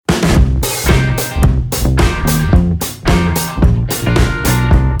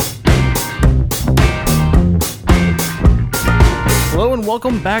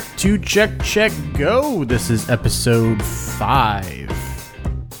welcome back to Check Check Go. This is episode 5.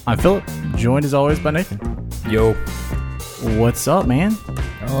 I'm Philip, joined as always by Nathan. Yo. What's up, man?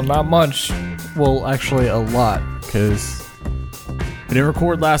 Oh, not much. Well, actually a lot, because we didn't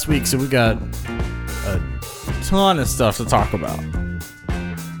record last week, so we got a ton of stuff to talk about.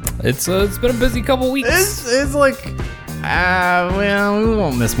 It's been a busy couple weeks. It's like, well, we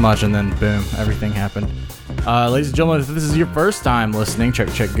won't miss much, and then boom, everything happened. Ladies and gentlemen, if this is your first time listening,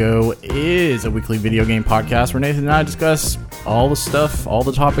 Check Check Go is a weekly video game podcast where Nathan and I discuss all the stuff, all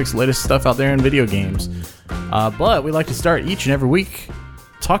the topics, latest stuff out there in video games. But we like to start each and every week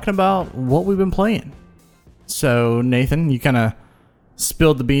talking about what we've been playing. So, Nathan, you kind of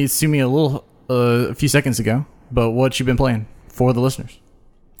spilled the beans to me a few seconds ago, but what you been playing for the listeners?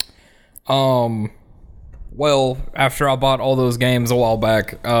 Well, after I bought all those games a while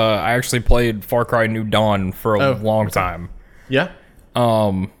back, I actually played Far Cry New Dawn for a long time. Yeah.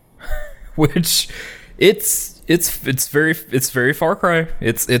 Which it's very Far Cry.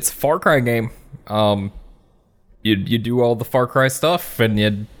 It's a Far Cry game. You do all the Far Cry stuff, and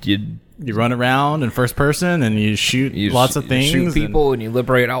you run around in first person, and you shoot lots of things. You shoot people, and you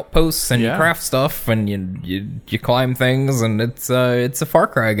liberate outposts, and you craft stuff, and you climb things, and it's a Far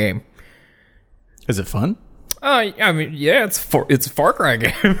Cry game. Is it fun? I mean, yeah, it's a Far Cry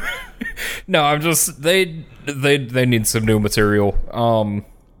game. No, I'm just they need some new material.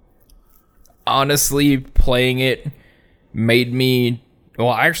 Honestly, playing it made me.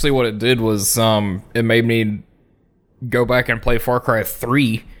 Well, actually, what it did was it made me go back and play Far Cry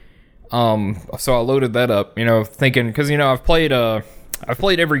 3. So I loaded that up, thinking, because I've played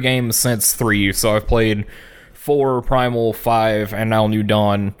every game since 3. So I've played 4, Primal, 5, and now New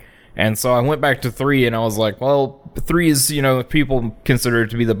Dawn. And so I went back to 3, and I was like, well, 3 is, people consider it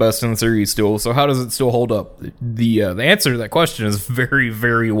to be the best in the series still, so how does it still hold up? The answer to that question is very,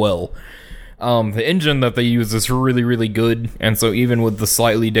 very well. The engine that they use is really, really good, and so even with the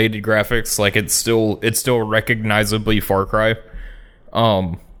slightly dated graphics, like, it's still recognizably Far Cry.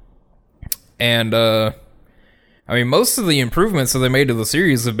 I mean, most of the improvements that they made to the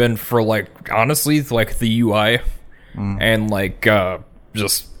series have been for, honestly, the UI, and,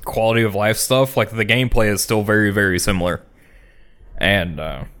 just quality of life stuff. Like, the gameplay is still very, very similar. And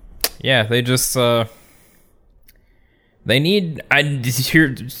they just they need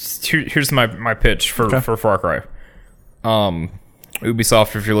here's my pitch for Far Cry.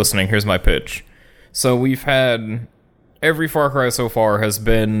 Ubisoft, if you're listening, here's my pitch. So we've had every Far Cry so far has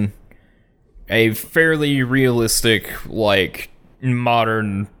been a fairly realistic,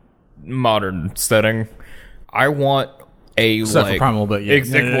 modern setting. I want except for Primal, but yeah.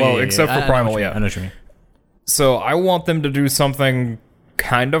 Except for Primal, yeah. I know what you mean. So I want them to do something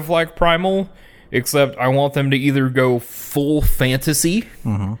kind of like Primal, except I want them to either go full fantasy,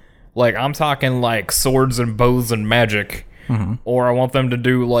 I'm talking swords and bows and magic, or I want them to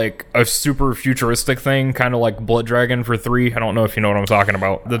do a super futuristic thing, kind of like Blood Dragon for 3. I don't know if you know what I'm talking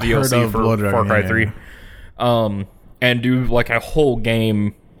about. The DLC for Far Cry 3. And do a whole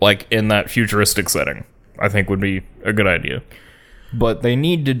game in that futuristic setting. I think would be a good idea, but they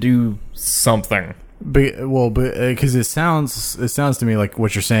need to do something. Because it sounds to me like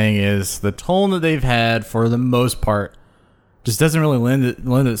what you're saying is the tone that they've had for the most part just doesn't really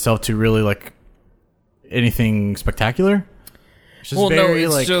lend itself to really anything spectacular. It's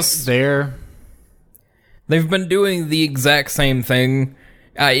just just there. They've been doing the exact same thing.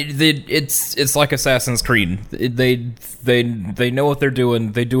 It's like Assassin's Creed. They know what they're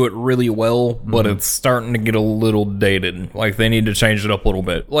doing. They do it really well, but it's starting to get a little dated. They need to change it up a little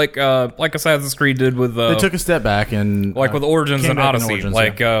bit. Like Assassin's Creed did with they took a step back and with Origins and Odyssey.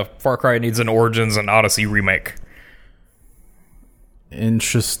 Far Cry needs an Origins and Odyssey remake.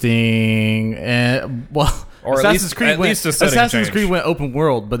 Interesting. Or Assassin's Creed went open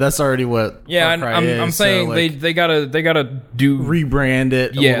world, but that's already what. Yeah, Far Cry I'm is, saying so they gotta do rebrand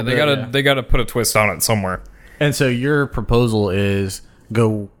it. Yeah, they gotta put a twist on it somewhere. And so your proposal is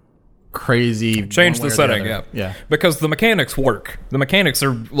go crazy, change the setting, yeah, because the mechanics work. The mechanics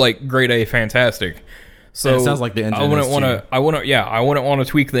are grade A, fantastic. So and it sounds like the engine. I wouldn't want to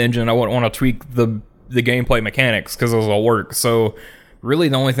tweak the engine. I wouldn't want to tweak the gameplay mechanics because those all work. So really,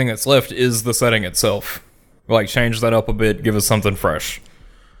 the only thing that's left is the setting itself. Change that up a bit, give us something fresh.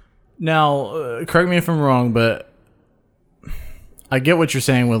 Now, correct me if I'm wrong, but I get what you're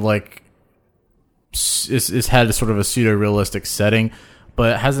saying with it's had sort of a pseudo-realistic setting,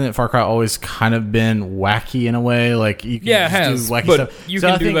 but hasn't Far Cry always kind of been wacky in a way? You can it has, do wacky but stuff. You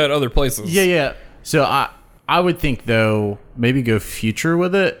can do that other places. Yeah. So I would think, though, maybe go future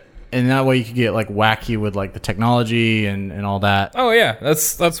with it and that way you could get like wacky with like the technology and all that. Oh yeah,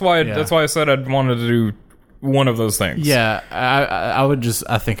 that's why I said I'd wanted to do one of those things. Yeah,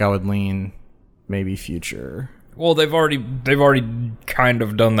 I think I would lean maybe future. Well, they've already kind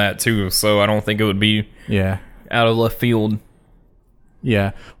of done that too, so I don't think it would be out of left field.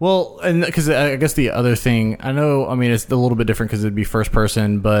 Yeah, well, and because I guess the other thing I mean, it's a little bit different because it'd be first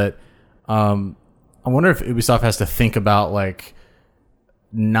person, but I wonder if Ubisoft has to think about like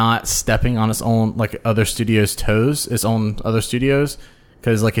not stepping on its own like other studios' toes, its own other studios.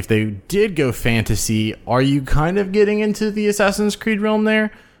 Because like if they did go fantasy, are you kind of getting into the Assassin's Creed realm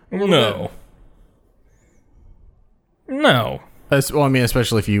there? No. Well, I mean,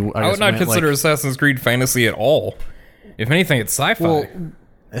 especially if you... I would not consider Assassin's Creed fantasy at all. If anything, it's sci-fi. Well,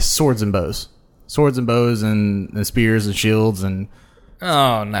 it's swords and bows. Swords and bows and spears and shields and...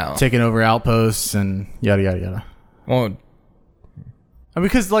 Oh, no. Taking over outposts and yada, yada, yada. Well...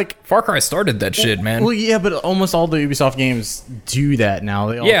 Because, like... Far Cry started that shit, man. Well, yeah, but almost all the Ubisoft games do that now.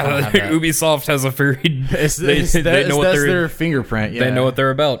 They all have that. Ubisoft has a very... That's their fingerprint. Yeah. They know what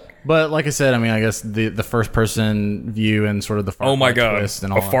they're about. But like I said, I mean, I guess the first-person view and sort of the Far Cry twist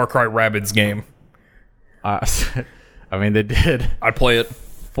and all a Far Cry Rabbids game. I mean, they did. I'd play it.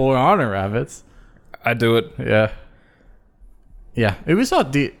 For Honor Rabbids. I'd do it. Yeah. Yeah.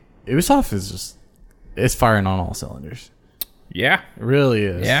 Ubisoft is just... It's firing on all cylinders. Yeah. It really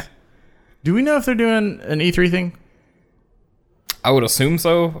is. Yeah. Do we know if they're doing an E3 thing? I would assume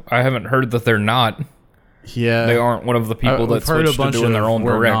so. I haven't heard that they're not. Yeah. They aren't one of the people that switched to doing their own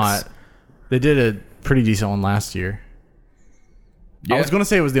directs. They did a pretty decent one last year. Yeah. I was going to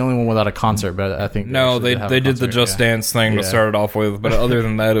say it was the only one without a concert, but I think... No, they did the Just Dance thing to start it off with, but other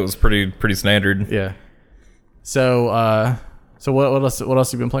than that, it was pretty standard. Yeah. So what else have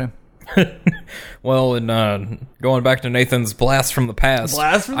you been playing? Well, and going back to Nathan's blast from the past,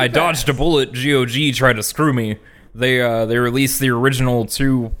 I dodged a bullet. GOG tried to screw me. They released the original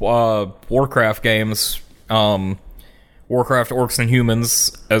 2 Warcraft games, Warcraft Orcs and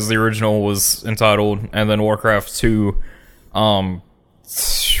Humans, as the original was entitled, and then Warcraft 2.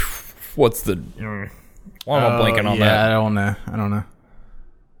 What's the? Why am I blanking on that? I don't know.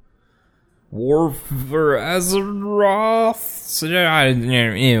 War for Azeroth.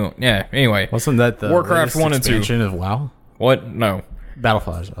 Yeah. Anyway, wasn't that the Warcraft 1 and 2 expansion of WoW? What? No.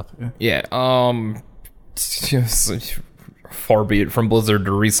 Battlefly Azeroth. Yeah. Far be it from Blizzard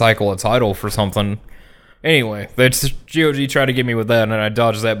to recycle a title for something. Anyway, that's GOG tried to get me with that, and I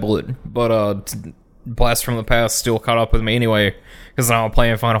dodged that bullet. But Blast from the Past still caught up with me anyway, because now I'm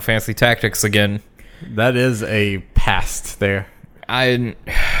playing Final Fantasy Tactics again. That is a past there. You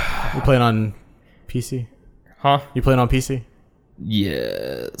playing on PC? Huh? You playing on PC?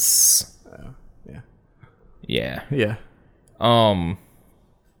 Yes. Yeah.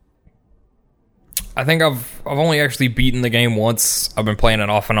 I think I've only actually beaten the game once. I've been playing it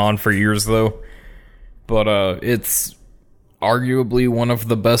off and on for years though. But it's arguably one of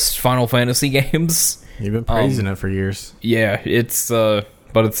the best Final Fantasy games. You've been praising it for years. Yeah, but it's a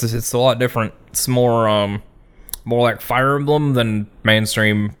lot different. It's more like Fire Emblem than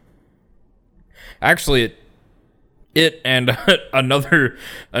mainstream. Actually, it and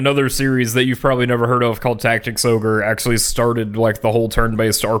another series that you've probably never heard of called Tactics Ogre actually started like the whole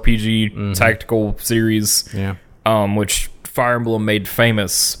turn-based RPG tactical series. Yeah. Which Fire Emblem made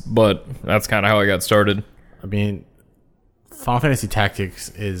famous, but that's kind of how I got started. I mean, Final Fantasy Tactics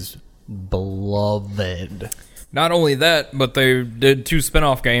is beloved. Not only that, but they did 2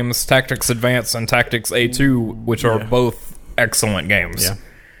 spin-off games, Tactics Advance and Tactics A2, which are both excellent games. Yeah.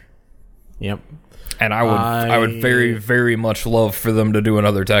 Yep. And I would very, very much love for them to do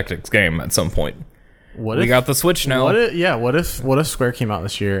another Tactics game at some point. We got the Switch now. What if Square came out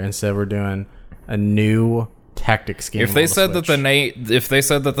this year and said we're doing a new Tactics game? If they said that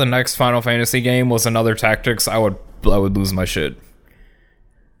the next Final Fantasy game was another Tactics, I would lose my shit.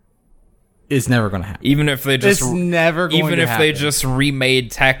 It's never going to happen. Even if they just they just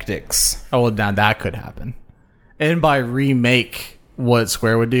remade Tactics. Oh, well, now that could happen. And by remake, what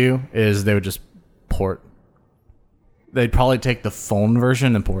Square would do is they would just port. They'd probably take the phone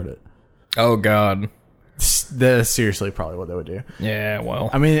version and port it. Oh God, that's seriously probably what they would do. Yeah, well,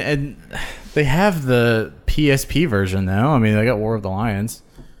 I mean, and they have the PSP version though. I mean, they got War of the Lions,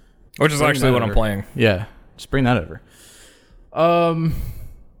 which is actually what I'm playing. Yeah, just bring that over.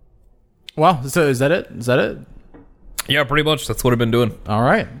 Wow, so is that it? Yeah, pretty much. That's what I've been doing. All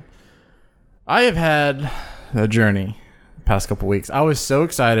right. I have had a journey the past couple weeks. I was so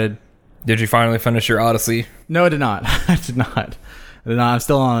excited. Did you finally finish your Odyssey? No, I did not. I did not. I'm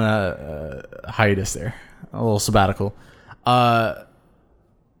still on a hiatus there. A little sabbatical.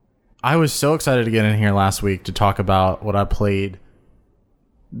 I was so excited to get in here last week to talk about what I played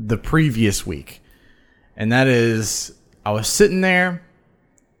the previous week. And that is, I was sitting there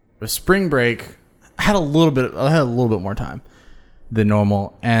with spring break. I had a little bit more time than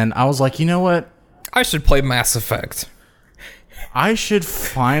normal. And I was like, you know what? I should play Mass Effect. I should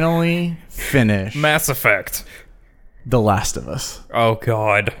finally finish Mass Effect. The Last of Us. Oh,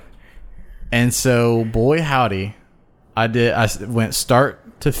 God. And so, boy howdy, I went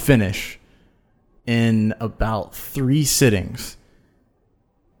start to finish in about 3 sittings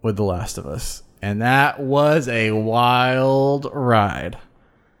with The Last of Us. And that was a wild ride.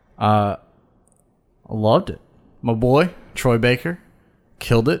 I loved it. My boy, Troy Baker,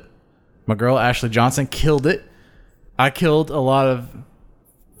 killed it. My girl, Ashley Johnson, killed it. I killed a lot of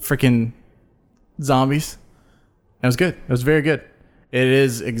freaking zombies. It was good. It was very good. It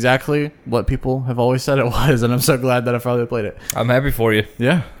is exactly what people have always said it was, and I'm so glad that I finally played it. I'm happy for you.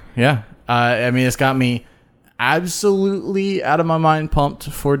 Yeah. I mean, it's got me absolutely out of my mind pumped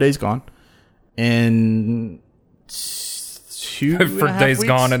for Days Gone. In 2 For Days weeks.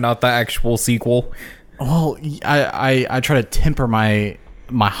 Gone and not the actual sequel. Well, I try to temper my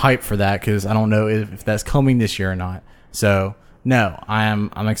hype for that because I don't know if that's coming this year or not. So no, I'm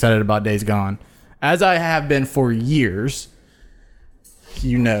excited about Days Gone, as I have been for years.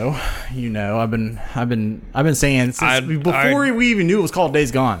 You know, I've been saying since before we even knew it was called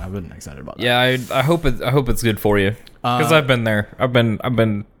Days Gone. I've been excited about that. Yeah, I hope it's good for you, because I've been there. I've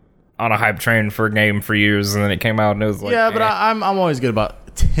been on a hype train for a game for years, and then it came out and it was like, yeah, but I'm always good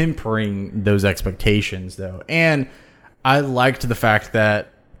about tempering those expectations, though. And I liked the fact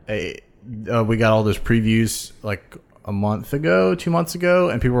that we got all those previews like a month ago, 2 months ago,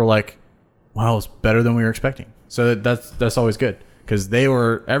 and people were like, "Wow, it's better than we were expecting." So that's always good, because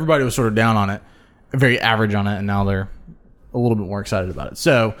everybody was sort of down on it, very average on it, and now they're a little bit more excited about it.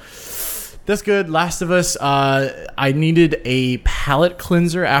 So that's good. Last of Us. I needed a palate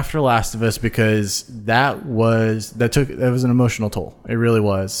cleanser after Last of Us, because that was an emotional toll. It really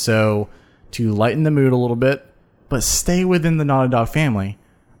was. So to lighten the mood a little bit, but stay within the Naughty Dog family,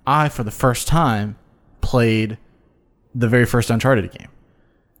 I, for the first time, played the very first Uncharted game.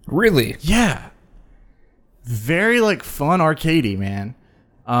 Really? Yeah. Very fun arcadey, man.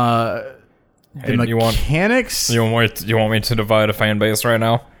 The mechanics. You want me to divide a fan base right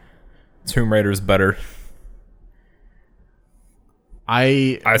now? Tomb Raider's better.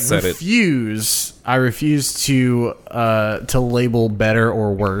 I refuse to label better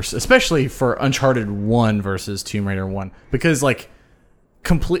or worse, especially for Uncharted 1 versus Tomb Raider 1, because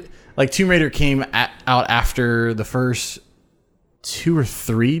Tomb Raider came out after the first 2 or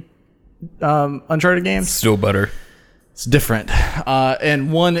 3 Uncharted games. Still better. It's different,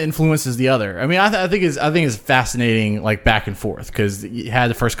 and one influences the other. I mean, I think it's fascinating, back and forth, because you had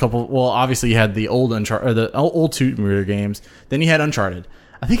the first couple. Well, obviously you had the old Uncharted, or the old Tomb Raider games. Then you had Uncharted.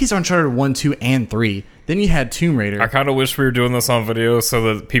 I think it's Uncharted 1, 2, and 3. Then you had Tomb Raider. I kind of wish we were doing this on video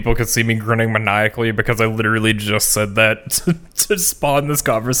so that people could see me grinning maniacally, because I literally just said that to spawn this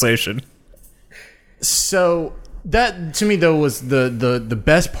conversation. So that, to me, though, was the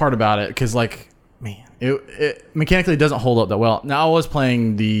best part about it, because man, it mechanically doesn't hold up that well. Now, I was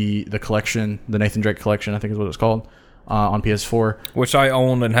playing the collection, the Nathan Drake collection, I think is what it's called, on PS4, which I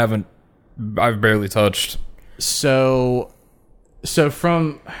own and I've barely touched. So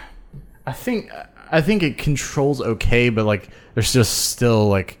from, I think it controls okay, but there's just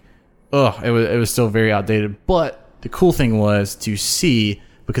still it was still very outdated. But the cool thing was to see,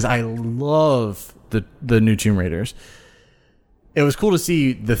 because I love the new Tomb Raiders. It was cool to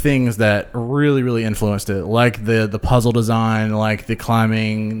see the things that really, really influenced it, like the puzzle design, like the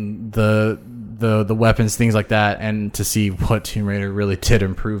climbing, the weapons, things like that, and to see what Tomb Raider really did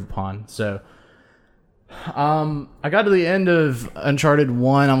improve upon. So, I got to the end of Uncharted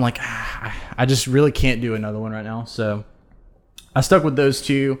 1. I'm like, I just really can't do another one right now. So, I stuck with those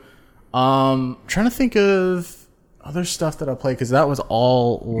two. Trying to think of other stuff that I played, because that was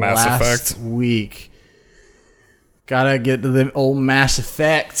all Mass last Effect. Week. Gotta get to the old Mass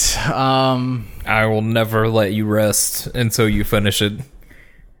Effect. I will never let you rest until you finish it.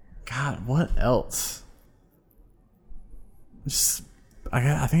 God, what else?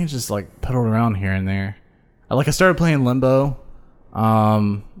 I think it's just pedaled around here and there. I started playing Limbo.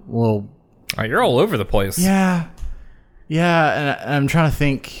 You're all over the place. Yeah, and I'm trying to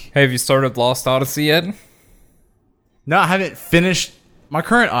think. Hey, have you started Lost Odyssey yet? No, I haven't finished my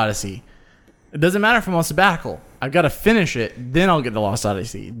current Odyssey. It doesn't matter if I'm on sabbatical. I've got to finish it, then I'll get the Lost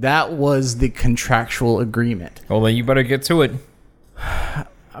Odyssey. That was the contractual agreement. Well, then you better get to it.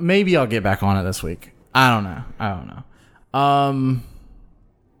 Maybe I'll get back on it this week. I don't know.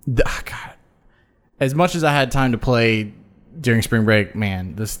 God, as much as I had time to play during spring break,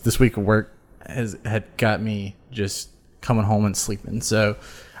 man, this week of work had got me just coming home and sleeping. So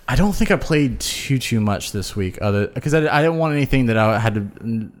I don't think I played too much this week, because I didn't want anything that I had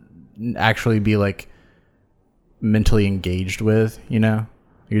to actually be like mentally engaged with. You know,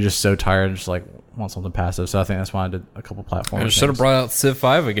 you're just so tired, just like want something passive. So I think that's why I did a couple platforms. I should have brought out Civ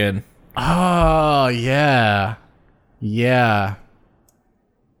 5 again. Oh yeah.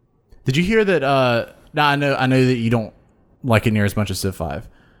 Did you hear that? Now I know that you don't like it near as much as Civ 5,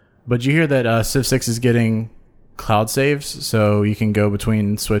 but did you hear that Civ 6 is getting cloud saves, so you can go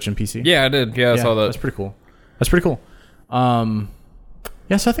between Switch and PC? Yeah, I did. Yeah, I saw that. That's pretty cool.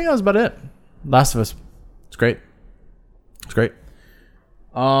 Yeah, so I think that was about it. Last of Us. It's great.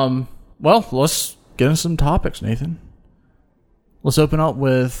 Well, let's get into some topics, Nathan. Let's open up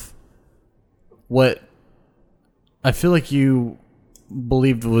with what I feel like you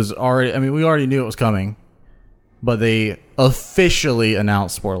believed was already... I mean, we already knew it was coming, but they officially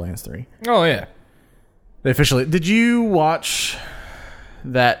announced Borderlands 3. Oh, yeah. They officially... Did you watch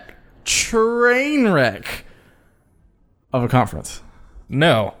that train wreck of a conference?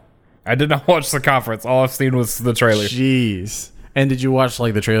 No. I did not watch the conference. All I've seen was the trailer. Jeez. And did you watch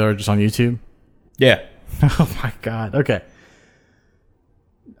like the trailer just on YouTube? Yeah. Oh my God. Okay.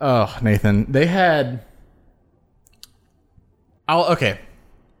 Oh, Nathan. They had... okay.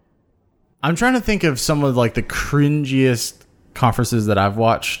 I'm trying to think of some of like the cringiest conferences that I've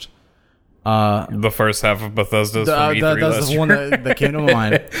watched. The first half of Bethesda's from E3 that's the one that came to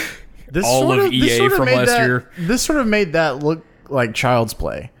mind. This all of EA from last year. This sort of made that look like Child's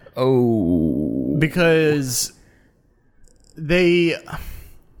Play. Oh. Because they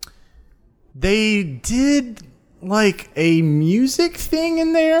did like a music thing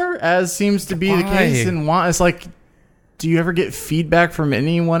in there, as seems to be the case. And it's like, do you ever get feedback from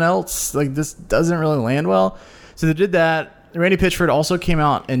anyone else? Like, this doesn't really land well. So they did that. Randy Pitchford also came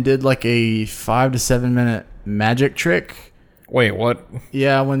out and did like a 5 to 7 minute magic trick. Wait, what?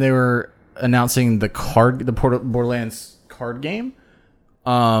 Yeah, when they were announcing the Borderlands card game.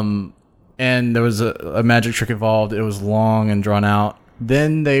 And there was a magic trick involved. It was long and drawn out.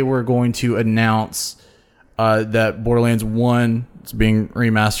 Then they were going to announce that Borderlands 1 is being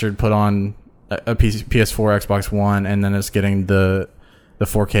remastered, put on a PS4, Xbox One, and then it's getting the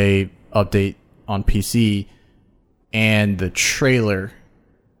 4K update on PC. And the trailer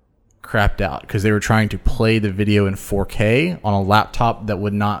crapped out because they were trying to play the video in 4K on a laptop that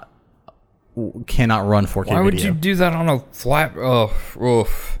cannot run 4K video. Why would you do that on a flat? Oh,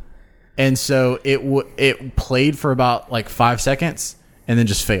 oof. And so it played for about like 5 seconds and then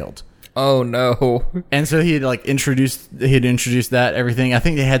just failed. Oh no! And so he had introduced that everything. I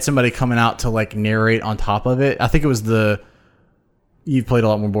think they had somebody coming out to like narrate on top of it. I think it was you've played a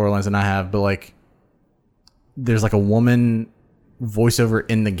lot more Borderlands than I have, but like there's like a woman voiceover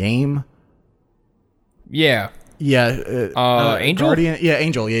in the game. Yeah. Yeah. Angel? Guardian. Yeah,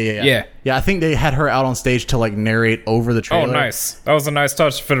 Angel. Yeah. Yeah, I think they had her out on stage to like narrate over the trailer. Oh, nice. That was a nice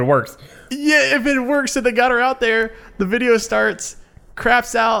touch if it worked. Yeah, if it works, so they got her out there. The video starts,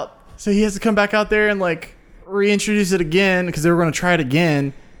 craps out, so he has to come back out there and like reintroduce it again because they were going to try it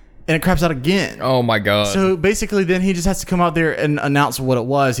again, and it craps out again. Oh my God. So basically then he just has to come out there and announce what it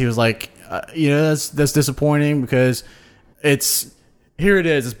was. He was like, that's disappointing because here it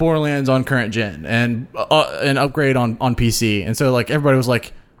is. It's Borderlands on current gen and an upgrade on PC. And so like everybody was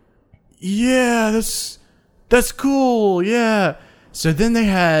like, yeah, that's cool. Yeah. So then they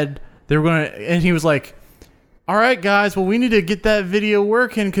were going to, and he was like, all right, guys, well, we need to get that video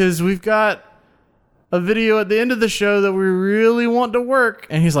working because we've got a video at the end of the show that we really want to work.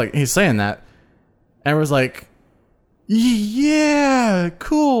 And he's saying that. And I was like, yeah,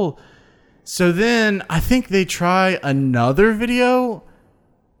 cool. So then I think they try another video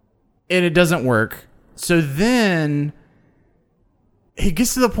and it doesn't work. So then he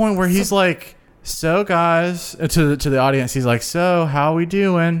gets to the point where he's like, so guys, to the audience, he's like, so how we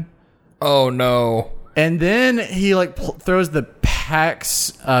doing? Oh no. And then he like throws the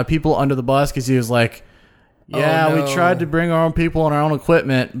PAX people under the bus because he was like, yeah, oh, no. We tried to bring our own people and our own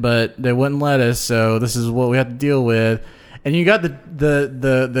equipment, but they wouldn't let us. So this is what we have to deal with. And you got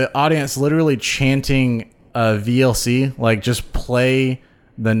the audience literally chanting VLC, like just play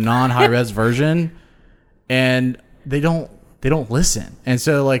the non-high res version, and they don't listen. And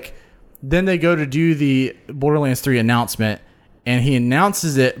so like then they go to do the Borderlands 3 announcement, and he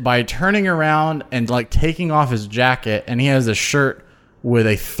announces it by turning around and like taking off his jacket, and he has a shirt with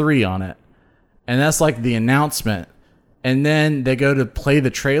a 3 on it. And that's like the announcement. And then they go to play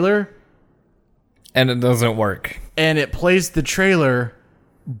the trailer, and it doesn't work. And it plays the trailer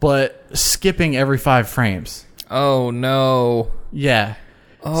but skipping every 5 frames. Oh no. Yeah.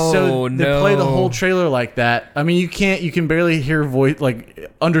 Oh so no. they play the whole trailer like that. I mean, you can barely hear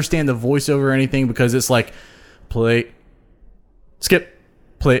understand the voiceover or anything because it's like play, skip,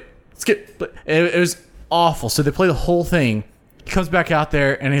 play, skip. Play. It was awful. So they play the whole thing. He comes back out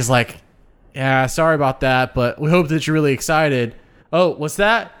there and he's like, yeah, sorry about that, but we hope that you're really excited. Oh, what's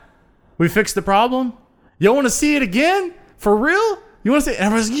that? We fixed the problem? You want to see it again? For real? You want to see it? And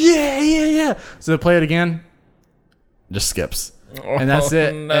everyone's like, yeah. So they play it again. Just skips. And that's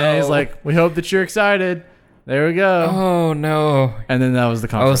it. No. And he's like, we hope that you're excited. There we go. Oh no. And then that was the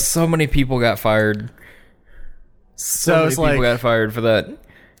Oh, conference. so many people got fired. So many it's people like, got fired for that.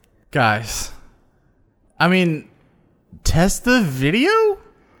 guys, I mean, test the video?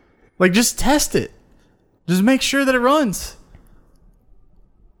 Like, just test it. Just make sure that it runs.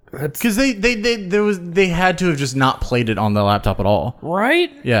 Because they had to have just not played it on the laptop at all.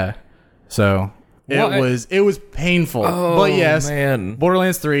 Right? Yeah. So What? it was painful. Oh, but yes, man.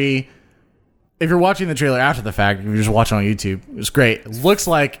 Borderlands 3. If you're watching the trailer after the fact, if you're just watching on YouTube, it was great. It looks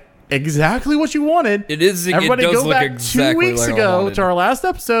like exactly what you wanted. It is. Everybody it does go look back exactly 2 weeks like I ago wanted. to our last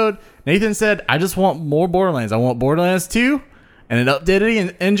episode. Nathan said, I just want more Borderlands. I want Borderlands 2 and an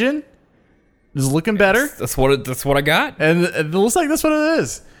updated engine. It's looking better. That's what I got. And it looks like that's what it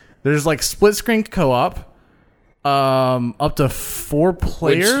is. There's like split screen co-op. Up to 4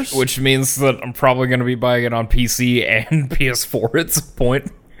 players. Which means that I'm probably going to be buying it on PC and PS4 at some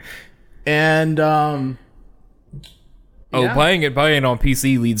point. And yeah. Buying it on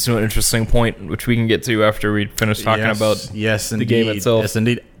PC leads to an interesting point, which we can get to after we finish talking about the game itself. Yes,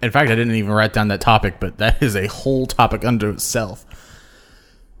 indeed. In fact, I didn't even write down that topic, but that is a whole topic unto itself.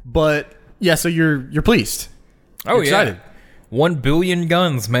 But yeah, so you're pleased. You're excited. Yeah. 1 billion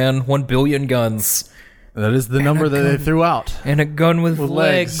guns, man. 1 billion guns. That is the number that they threw out. And a gun with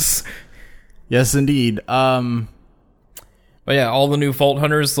legs. Yes, indeed. But yeah, all the new Vault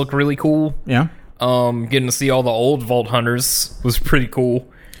Hunters look really cool. Yeah. Getting to see all the old Vault Hunters was pretty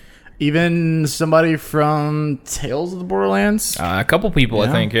cool. Even somebody from Tales of the Borderlands. A couple people, I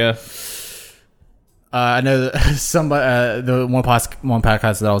think, yeah. I know that somebody, the one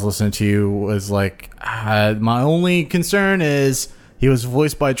podcast that I was listening to was like, my only concern is he was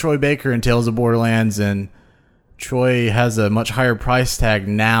voiced by Troy Baker in Tales of Borderlands, and Troy has a much higher price tag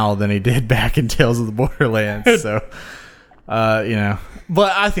now than he did back in Tales of the Borderlands. So,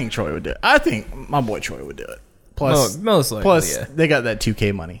 but I think Troy would do it. I think my boy Troy would do it. Plus, most likely, plus yeah. they got that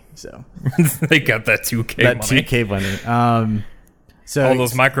 2K money. So They got that 2K that money. 2K money. So All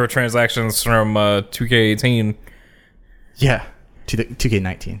those microtransactions from 2K18. Yeah, to the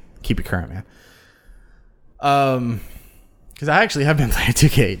 2K19. Keep it current, man. Because I actually have been playing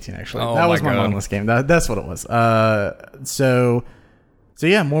 2K18. Actually, Oh that was my my God. mindless game. That's what it was. So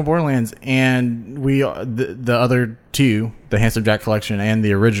yeah, more Borderlands, and the other two, the Handsome Jack Collection and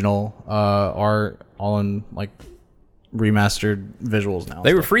the original, are all in like remastered visuals now.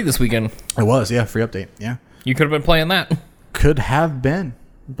 They were free this weekend. It was, yeah, free update. Yeah, You could have been playing that. could have been,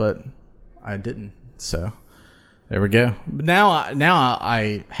 but I didn't. So there we go. But now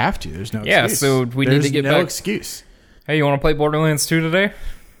I have to. There's no excuse. Yeah, so we need to get no back. excuse. Hey, you want to play Borderlands 2 today?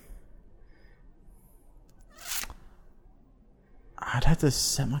 I'd have to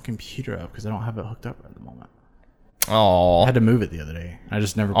set my computer up because I don't have it hooked up at the moment. I Oh, had to move it the other day. I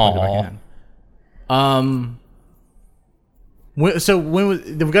just never plugged it back in. When was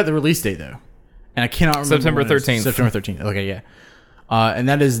we got the release date though? And I cannot remember. September when it was. 13th. September 13th. Okay, yeah. And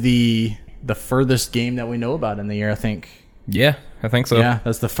that is the furthest game that we know about in the year, I think. yeah, I think so. Yeah,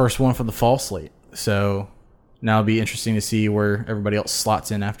 that's the first one for the fall slate. So now it'll be interesting to see where everybody else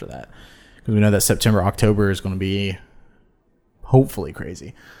slots in after that, because we know that September, October is going to be hopefully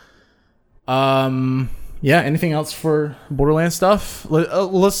crazy. Yeah. Anything else for Borderlands stuff?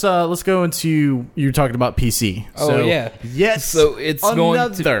 Let's go into, you're talking about PC. Oh, yeah. Yes. So it's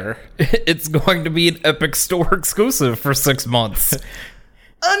going to It's going to be an Epic Store exclusive for 6 months.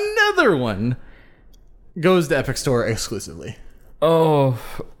 another one goes to Epic Store exclusively. I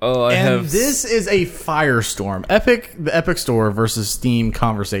And have this is a firestorm. The Epic Store versus Steam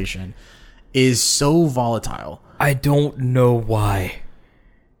conversation is so volatile. I don't know why.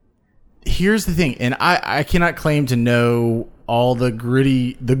 Here's the thing, and I cannot claim to know all the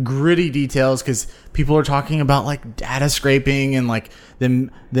gritty details, because people are talking about like data scraping and like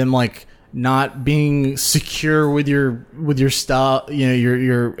them like not being secure with your stuff,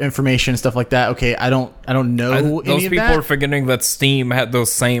 your information and stuff like that. Okay, I don't know any Those of people that. are forgetting that Steam had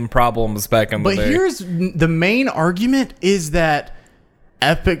those same problems back in the But day. here's the main argument is that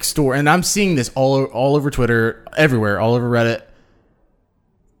Epic Store, and I'm seeing this all over Twitter, everywhere, all over Reddit.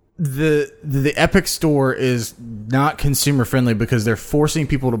 the Epic Store is not consumer friendly because they're forcing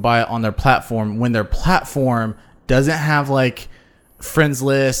people to buy it on their platform when their platform doesn't have like friends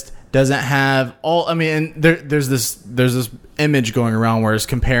list, doesn't have all. I mean, there's this image going around where it's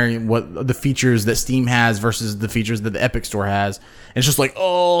comparing what the features that Steam has versus the features that the Epic Store has. And it's just like,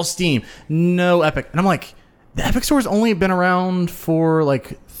 oh, Steam, no Epic, and I'm like, the Epic Store's only been around for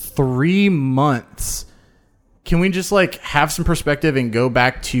like 3 months. Can we just like have some perspective and go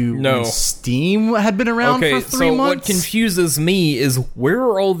back to when Steam had been around for 3 months? What confuses me is where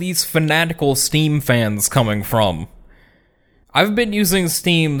are all these fanatical Steam fans coming from? I've been using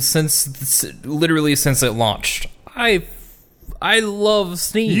Steam literally since it launched. I love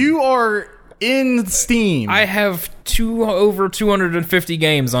Steam. You are in Steam. I have over 250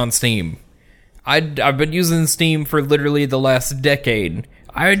 games on Steam. I've been using Steam for literally the last decade.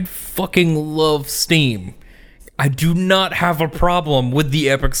 I fucking love Steam. I do not have a problem with the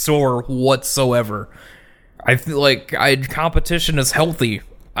Epic Store whatsoever. I feel like competition is healthy.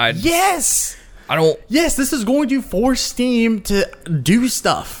 Yes! I don't... Yes, this is going to force Steam to do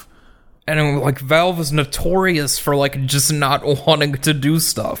stuff. And like Valve is notorious for like just not wanting to do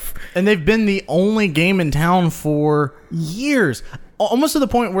stuff. And they've been the only game in town for years. Almost to the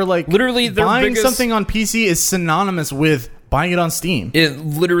point where like literally buying something on PC is synonymous with buying it on Steam. It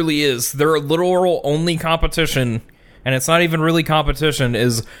literally is. Their literal only competition, and it's not even really competition,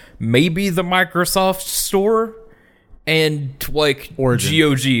 is maybe the Microsoft Store and like Origin.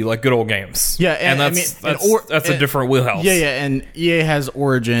 GOG, like Good Old Games. Yeah, and that's a different wheelhouse. Yeah, and EA has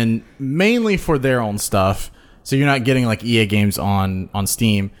Origin mainly for their own stuff, so you're not getting like EA games on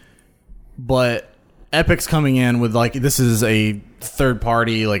Steam. But Epic's coming in with like, this is a third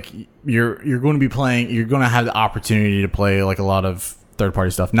party, like you're going to be playing, you're going to have the opportunity to play like a lot of third party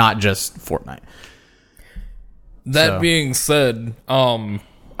stuff, not just Fortnite. That being said, I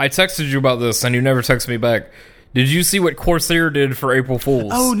texted you about this and you never texted me back. Did you see what Corsair did for April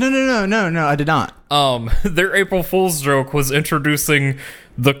Fools? Oh, no, I did not. Their April Fool's joke was introducing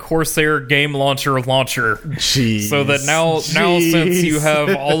the Corsair game launcher. Jeez. So that now since you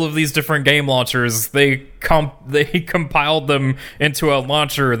have all of these different game launchers, they compiled them into a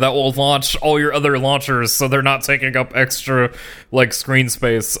launcher that will launch all your other launchers, so they're not taking up extra like screen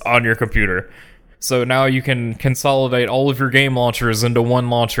space on your computer. So now you can consolidate all of your game launchers into one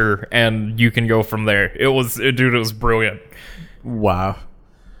launcher, and you can go from there. It was brilliant. Wow.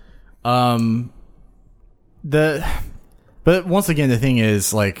 But once again, the thing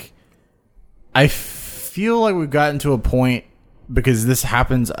is, like, I feel like we've gotten to a point, because this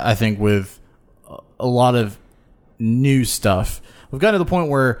happens, I think, with a lot of new stuff. We've gotten to the point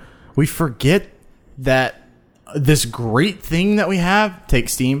where we forget that this great thing that we have, take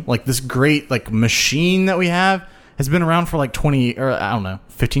Steam, like this great like machine that we have, has been around for like 20 or I don't know,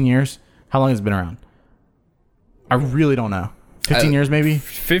 15 years. How long has it been around? I really don't know. 15 years maybe?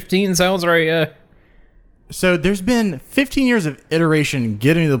 15 sounds right, yeah. So there's been 15 years of iteration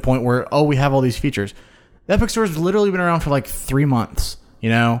getting to the point where, oh, we have all these features. The Epic Store's literally been around for like 3 months, you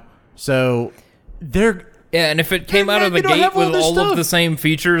know? So they're... Yeah, and if it came out of the gate with all of the same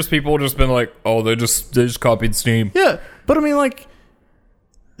features, people would just been like, oh, they just copied Steam. Yeah, but I mean, like,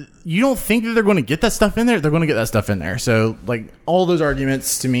 you don't think that they're going to get that stuff in there? They're going to get that stuff in there. So, like, all those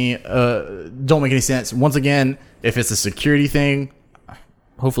arguments to me don't make any sense. Once again, if it's a security thing,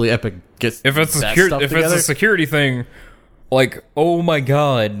 hopefully Epic gets if it's a security thing, like, oh my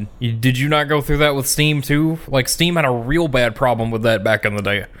god, did you not go through that with Steam too? Like, Steam had a real bad problem with that back in the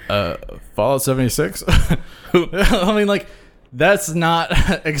day. Fallout 76? I mean, like, that's not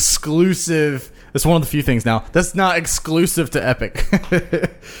exclusive. It's one of the few things now. That's not exclusive to Epic.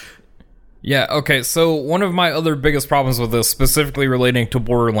 Yeah, okay, so one of my other biggest problems with this, specifically relating to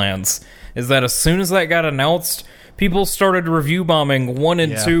Borderlands, is that as soon as that got announced, people started review bombing 1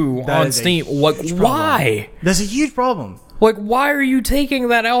 and 2 on Steam. Like, why? That's a huge problem. Like, why are you taking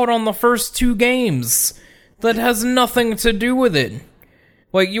that out on the first 2 games? That has nothing to do with it.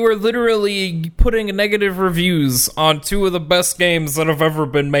 Like, you are literally putting negative reviews on 2 of the best games that have ever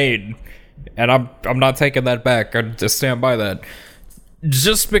been made. And I'm not taking that back. I just stand by that.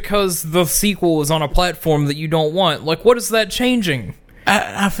 Just because the sequel is on a platform that you don't want. Like, what is that changing?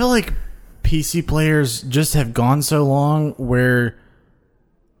 I feel like PC players just have gone so long where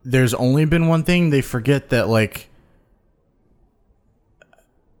there's only been one thing. They forget that, like,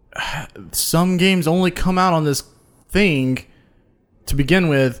 some games only come out on this thing to begin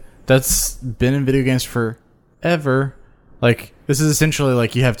with that's been in video games forever. Like, this is essentially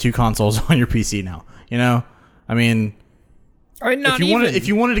like you have 2 consoles on your PC now, you know? I mean, if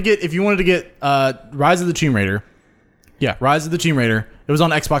you wanted to get Rise of the Tomb Raider, yeah, Rise of the Tomb Raider, it It was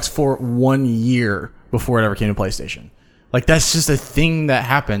on Xbox for 1 year before it ever came to PlayStation. Like, that's just a thing that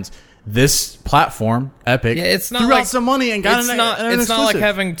happens. This platform, Epic, it's not threw like, out some money and got it's an not exclusive. like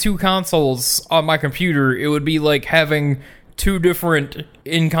having 2 consoles on my computer. It would be like having 2 different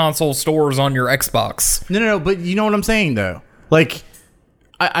in-console stores on your Xbox. No, but you know what I'm saying, though. Like,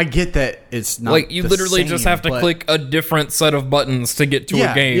 I get that it's not like, you the literally same, just have to but- click a different set of buttons to get to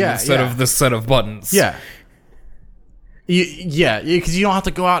a game instead of this set of buttons. Yeah. Because you don't have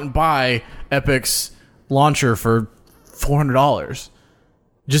to go out and buy Epic's launcher for $400.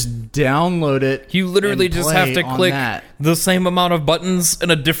 Just download it. You literally and just play have to on click that. the same amount of buttons in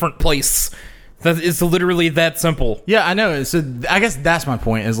a different place. That is literally that simple. Yeah, I know. So I guess that's my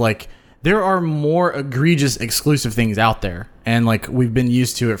point. Is like there are more egregious exclusive things out there, and like we've been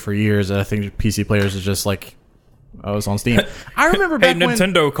used to it for years. And I think PC players are just like, oh, it's on Steam. I remember Hey, back when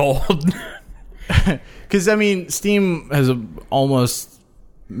Nintendo called. because I mean Steam has almost.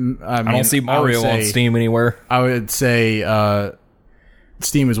 I don't see Mario on Steam anywhere. I would say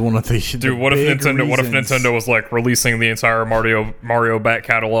Steam is one of the Dude, what if Nintendo was like releasing the entire Mario back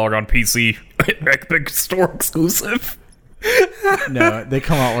catalog on PC, Epic Store exclusive? No, they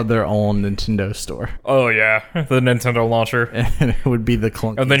come out with their own Nintendo store, Oh yeah, the Nintendo launcher. and it would be the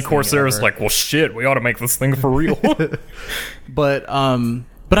clunkiest And then thing Corsair's ever. like, well, shit, we ought to make this thing for real. But I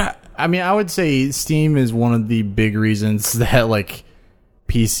mean, I would say Steam is one of the big reasons that like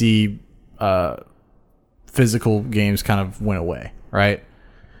PC physical games kind of went away, right?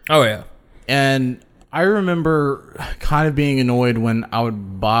 Oh yeah. And I remember kind of being annoyed when I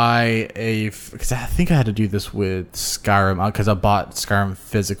would buy because I think I had to do this with Skyrim because I bought Skyrim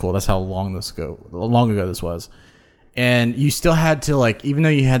physical. That's how long ago this was. And you still had to like, even though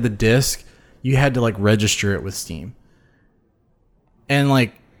you had the disc, you had to like register it with Steam. And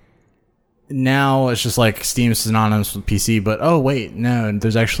like now it's just like Steam is synonymous with PC, but oh wait, no,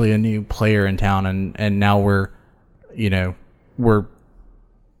 there's actually a new player in town, and now we're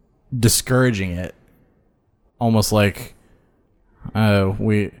discouraging it. Almost like,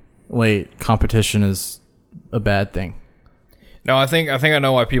 competition is a bad thing. No, I think I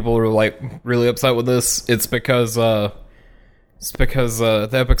know why people are like really upset with this. It's because the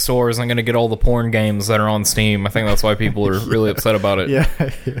Epic Store isn't going to get all the porn games that are on Steam. I think that's why people are really upset about it. Yeah.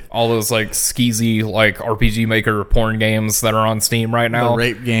 All those like skeezy like RPG Maker porn games that are on Steam right now. The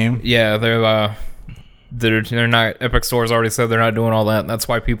rape game. Yeah, they're not. Epic Store's already said they're not doing all that. And that's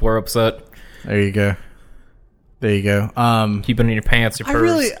why people are upset. There you go. Keep it in your pants, your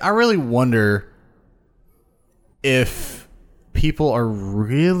purse. I really wonder if people are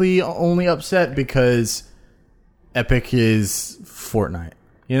really only upset because Epic is Fortnite,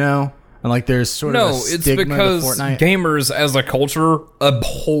 and like there's sort of a it's stigma because to Fortnite. gamers as a culture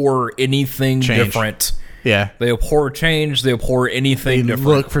abhor anything Change. different. Yeah, They abhor change. They abhor anything they different.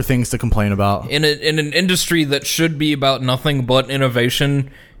 look for things to complain about. In an industry that should be about nothing but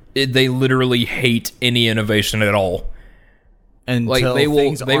innovation, they literally hate any innovation at all. Until they will-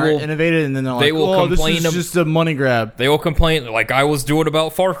 things they aren't will- innovated, and then they're they like, will "Oh, complain this is just a money grab." They will complain, like I was doing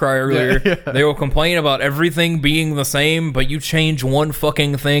about Far Cry earlier. Yeah. They will complain about everything being the same, but you change one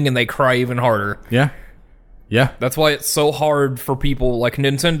fucking thing and they cry even harder. Yeah. That's why it's so hard for people like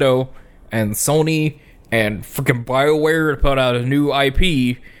Nintendo and Sony and freaking BioWare to put out a new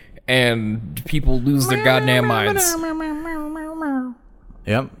IP, and people lose their goddamn minds.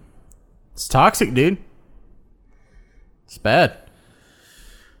 Yep. It's toxic, dude. It's bad.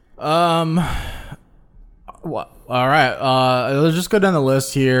 All right. Let's just go down the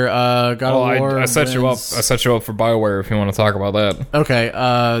list here. God of War. I set you up. I wins- set you up for BioWare if you want to talk about that. Okay.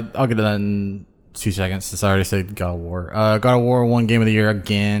 I'll get to that in 2 seconds since I already said God of War. God of War won Game of the Year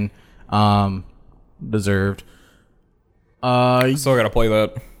again. Deserved. Still got to play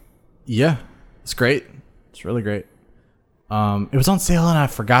that. Yeah. It's great. It's really great. It was on sale and I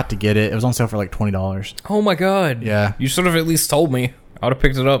forgot to get it. It was on sale for like $20. Oh my god. Yeah. You should have at least told me. I would have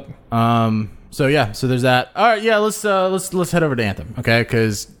picked it up. So there's that. All right, yeah, let's head over to Anthem, okay?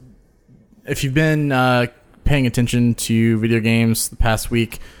 Because if you've been paying attention to video games the past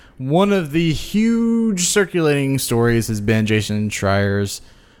week, one of the huge circulating stories has been Jason Schreier's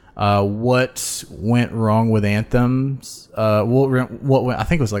what went wrong with Anthem's. I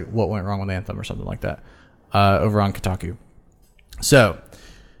think it was like what went wrong with Anthem or something like that over on Kotaku. So,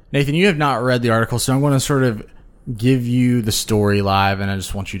 Nathan, you have not read the article, so I'm going to sort of give you the story live, and I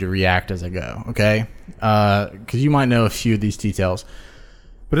just want you to react as I go, okay? Because you might know a few of these details.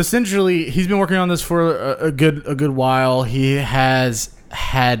 But essentially, he's been working on this for a good while. He has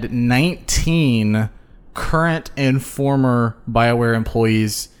had 19 current and former BioWare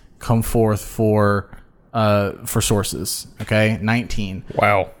employees come forth for for sources. Okay, 19.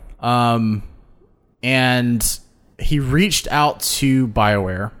 Wow. And he reached out to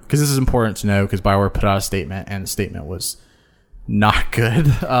BioWare, because this is important to know, because BioWare put out a statement, and the statement was not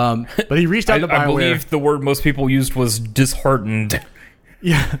good. But he reached out to BioWare. I believe the word most people used was disheartened.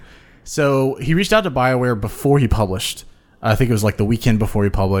 Yeah. So he reached out to BioWare before he published. I think it was like the weekend before he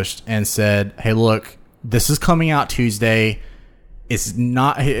published, and said, "Hey, look, this is coming out Tuesday. It's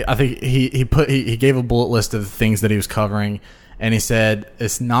not." I think he gave a bullet list of the things that he was covering, and he said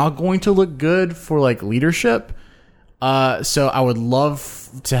it's not going to look good for like leadership. So I would love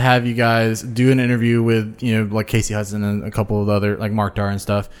to have you guys do an interview with, like Casey Hudson and a couple of other, like Mark Dar and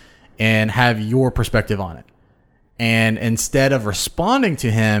stuff, and have your perspective on it. And instead of responding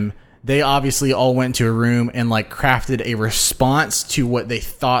to him, they obviously all went to a room and like crafted a response to what they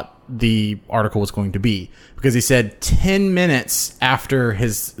thought the article was going to be. Because he said 10 minutes after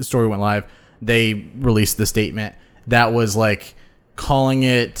his story went live, they released the statement that was like calling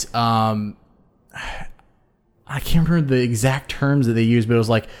it, I can't remember the exact terms that they used, but it was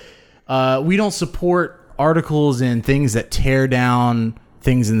like, we don't support articles and things that tear down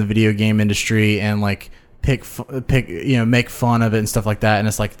things in the video game industry and like make fun of it and stuff like that. And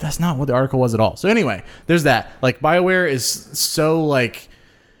it's like, that's not what the article was at all. So anyway, there's that. Like, BioWare is so like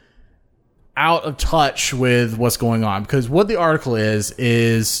out of touch with what's going on, because what the article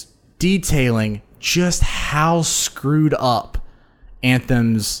is detailing just how screwed up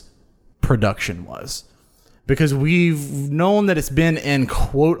Anthem's production was. Because we've known that it's been in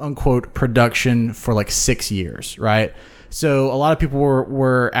quote unquote production for like 6 years, right? So a lot of people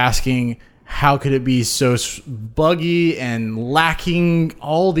were asking, how could it be so buggy and lacking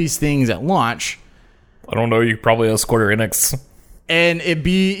all these things at launch? I don't know. You probably have Square Enix. And it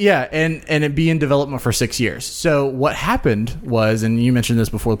be in development for 6 years. So what happened was, and you mentioned this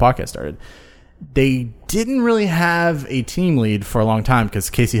before the podcast started, they didn't really have a team lead for a long time, because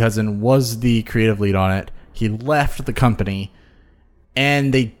Casey Hudson was the creative lead on it. He left the company,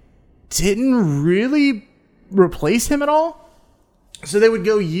 and they didn't really replace him at all. So they would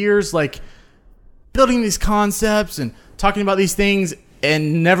go years like building these concepts and talking about these things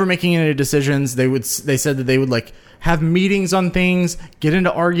and never making any decisions. They said that they would like have meetings on things, get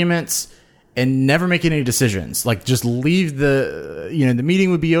into arguments, and never make any decisions. Like, just leave the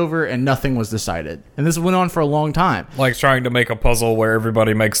meeting would be over and nothing was decided. And this went on for a long time. Like trying to make a puzzle where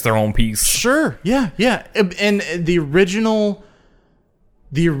everybody makes their own piece. Sure. Yeah. Yeah. And the original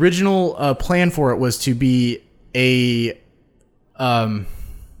plan for it was to be an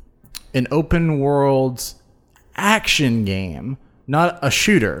open world action game, not a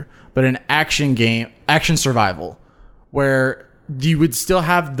shooter, but an action game, action survival, where you would still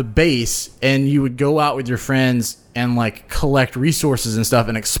have the base and you would go out with your friends and like collect resources and stuff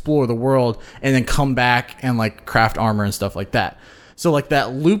and explore the world, and then come back and like craft armor and stuff like that. So like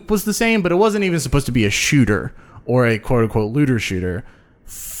that loop was the same, but it wasn't even supposed to be a shooter or a quote unquote looter shooter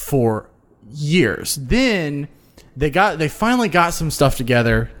for years. Then they finally got some stuff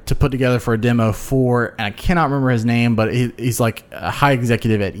together to put together for a demo for, and I cannot remember his name, but he's like a high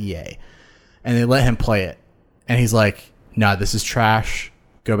executive at EA, and they let him play it, and he's like, "Nah, this is trash.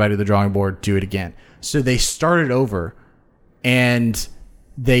 Go back to the drawing board. Do it again." So they started over, and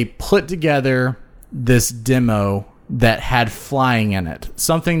they put together this demo that had flying in it.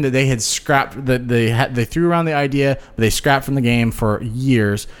 Something that they had scrapped, that they threw around the idea, but they scrapped from the game for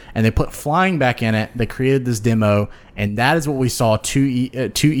years, and they put flying back in it. They created this demo, and that is what we saw two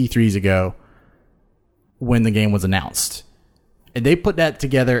E3s ago when the game was announced. And they put that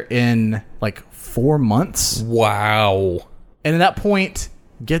together in like 4 months. Wow. And at that point,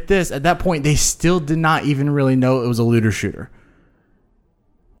 get this, at that point, they still did not even really know it was a looter shooter.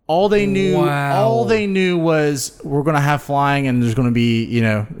 All they knew was, we're going to have flying, and there's going to be,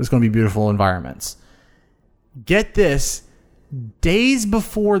 there's going to be beautiful environments. Get this, days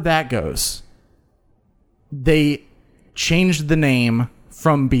before that goes, they changed the name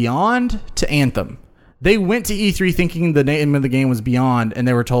from Beyond to Anthem. They went to E3 thinking the name of the game was Beyond, and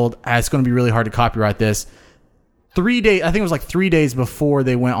they were told, it's going to be really hard to copyright this. 3 days, I think it was like 3 days before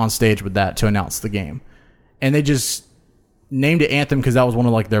they went on stage with that to announce the game. And they just named it Anthem because that was one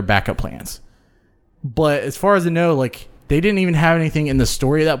of like their backup plans. But as far as I know, like, they didn't even have anything in the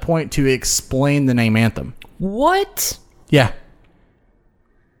story at that point to explain the name Anthem. What? Yeah.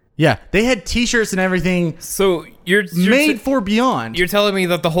 Yeah, they had t-shirts and everything. So you're made for Beyond. You're telling me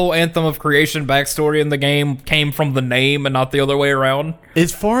that the whole Anthem of Creation backstory in the game came from the name and not the other way around?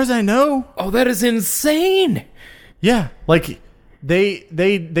 As far as I know. Oh, that is insane. Yeah, like they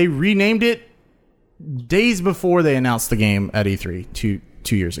renamed it days before they announced the game at E3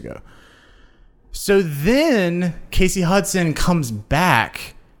 two years ago. So then Casey Hudson comes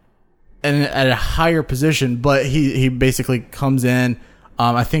back and at a higher position, but he basically comes in.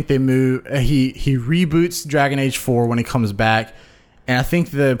 I think they move. He reboots Dragon Age 4 when he comes back, and I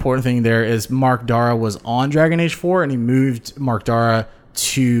think the important thing there is Mark Dara was on Dragon Age 4, and he moved Mark Dara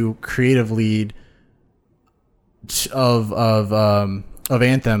to creative lead of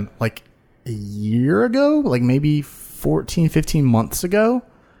Anthem like a year ago, like maybe 15 months ago.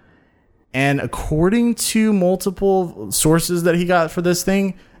 And according to multiple sources that he got for this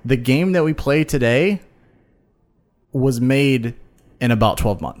thing, the game that we play today was made in about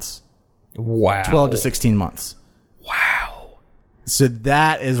 12 months. Wow. 12 to 16 months. Wow. So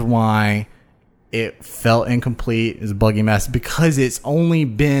that is why it felt incomplete. It's a buggy mess because it's only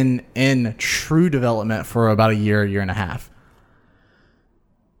been in true development for about a year and a half.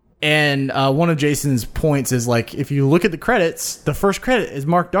 And one of Jason's points is like, if you look at the credits, the first credit is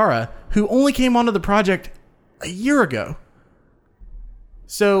Mark Dara, who only came onto the project a year ago.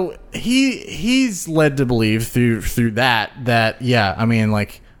 So he's led to believe through that yeah, I mean,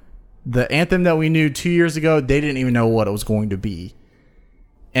 like the Anthem that we knew 2 years ago, they didn't even know what it was going to be.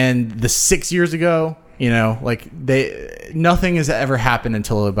 And the 6 years ago, you know, like nothing has ever happened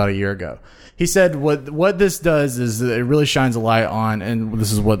until about a year ago. He said what this does is it really shines a light on, and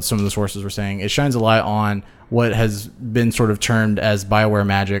this is what some of the sources were saying, it shines a light on what has been sort of termed as BioWare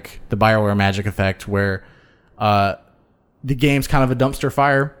magic, the BioWare magic effect, where the game's kind of a dumpster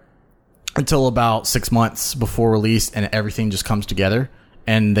fire until about 6 months before release, and everything just comes together,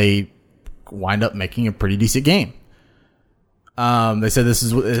 and they wind up making a pretty decent game. They said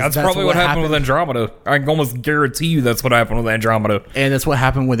that's probably what happened with Andromeda. I can almost guarantee you that's what happened with Andromeda. And that's what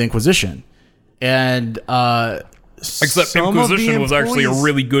happened with Inquisition. And except Inquisition was actually a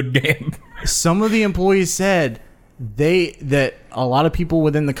really good game. Some of the employees said that a lot of people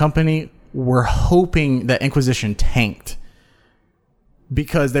within the company were hoping that Inquisition tanked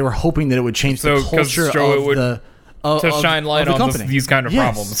because they were hoping that it would change the culture to shine light on these kind of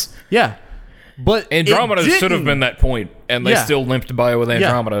problems. Yeah. But Andromeda should have been that point, and they still limped by with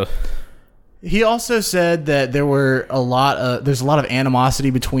Andromeda. Yeah. He also said that there's a lot of animosity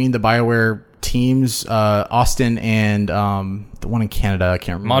between the BioWare teams, Austin and the one in Canada. I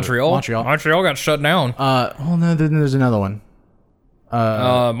can't remember. Montreal got shut down. Well, no, then there's another one.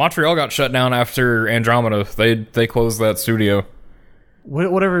 Montreal got shut down after Andromeda. They closed that studio.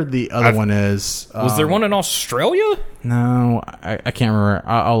 Whatever the other one is. Was there one in Australia? No, I can't remember.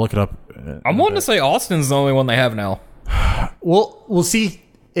 I'll look it up. I'm wanting to say Austin's the only one they have now. Well, we'll see.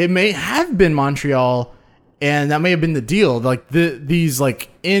 It may have been Montreal, and that may have been the deal. Like these like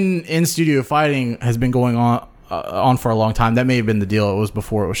in studio fighting has been going on for a long time. That may have been the deal. It was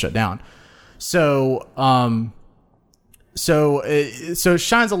before it was shut down. So it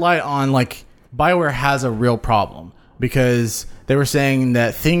shines a light on like BioWare has a real problem because they were saying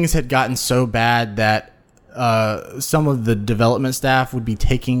that things had gotten so bad that some of the development staff would be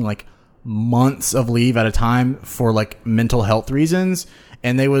taking like months of leave at a time for like mental health reasons,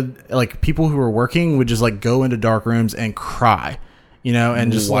 and they would like people who were working would just like go into dark rooms and cry, you know,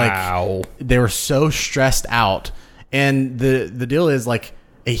 and just like they were so stressed out. And the deal is like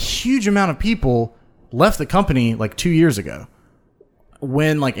a huge amount of people left the company like 2 years ago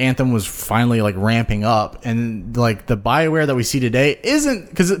when like Anthem was finally like ramping up, and like the BioWare that we see today isn't,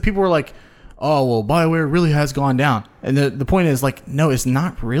 because people were like, oh, well, BioWare really has gone down. And the point is, like, no, it's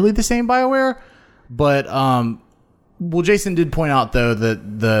not really the same BioWare. But, well, Jason did point out, though,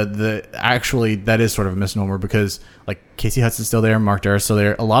 that actually that is sort of a misnomer because, like, Casey Hudson's still there, Mark Dara's still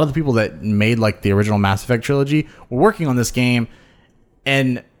there. A lot of the people that made, like, the original Mass Effect trilogy were working on this game.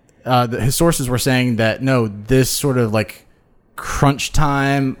 And his sources were saying that, no, this sort of, like,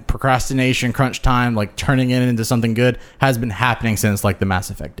 procrastination, crunch time, like, turning it into something good has been happening since, like, the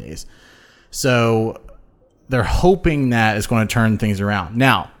Mass Effect days. So they're hoping that it's going to turn things around.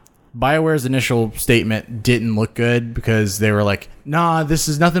 Now, BioWare's initial statement didn't look good because they were like, nah, this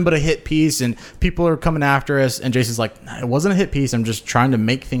is nothing but a hit piece and people are coming after us. And Jason's like, nah, it wasn't a hit piece. I'm just trying to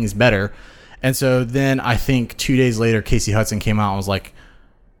make things better. And so then I think 2 days later, Casey Hudson came out and was like,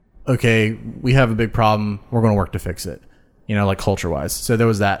 okay, we have a big problem. We're going to work to fix it, you know, like culture-wise. So there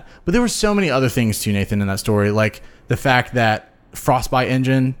was that. But there were so many other things too, Nathan, in that story. Like the fact that Frostbite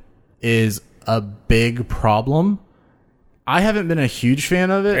Engine is a big problem. I haven't been a huge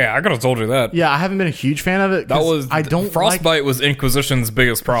fan of it. Yeah, I could have told you that. Yeah, I haven't been a huge fan of it. Frostbite was Inquisition's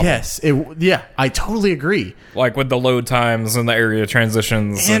biggest problem. Yes, I totally agree. Like with the load times and the area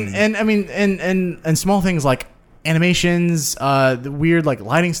transitions, and I mean, and small things like animations, the weird like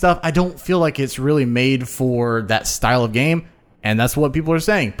lighting stuff. I don't feel like it's really made for that style of game. And that's what people are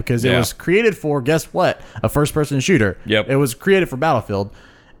saying, because it was created for, guess what? A first-person shooter. Yep. It was created for Battlefield,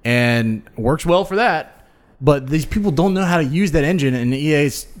 and works well for that. But these people don't know how to use that engine, and EA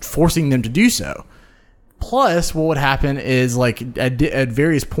is forcing them to do so. Plus, what would happen is, like, at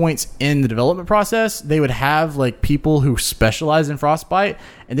various points in the development process, they would have, like, people who specialize in Frostbite,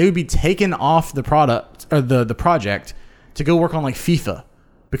 and they would be taken off the product or the project to go work on, like, FIFA,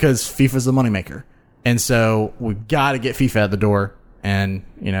 because FIFA's the moneymaker. And so we've got to get FIFA out the door, and,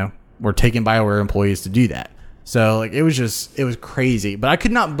 you know, we're taking BioWare employees to do that. So, like, it was crazy. But I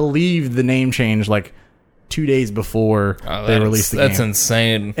could not believe the name change, like, 2 days before they released the game. That's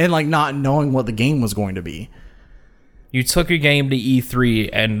insane. And, like, not knowing what the game was going to be. You took a game to E3,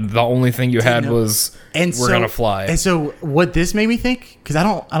 and the only thing you had was, we're going to fly. And so what this made me think, because I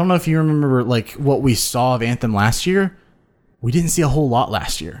don't know if you remember, like, what we saw of Anthem last year. We didn't see a whole lot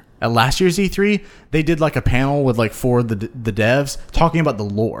last year. At last year's E3, they did, like, a panel with, like, 4 of the devs talking about the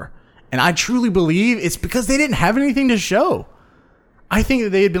lore. And I truly believe it's because they didn't have anything to show. I think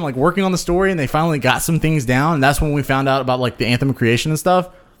that they had been, like, working on the story, and they finally got some things down, and that's when we found out about, like, the Anthem creation and stuff.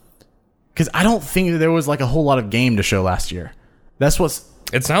 Because I don't think that there was, like, a whole lot of game to show last year. That's what's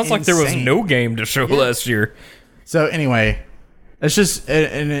It sounds like there was no game to show last year. So, anyway, it's just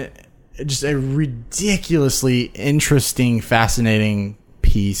just a ridiculously interesting, fascinating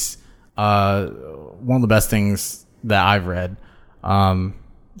piece. One of the best things that I've read.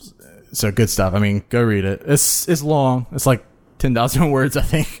 So good stuff. I mean, go read it. It's long. It's like 10,000 words, I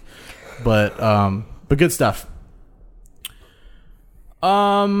think. But good stuff.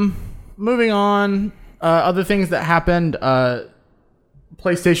 Moving on. Other things that happened.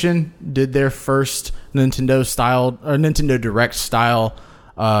 PlayStation did their first Nintendo Direct style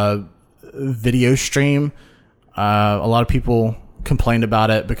video stream. A lot of people complained about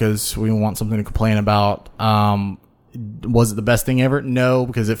it because we want something to complain about. Was it the best thing ever? No,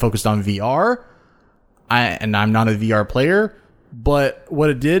 because it focused on VR. I'm not a VR player, but what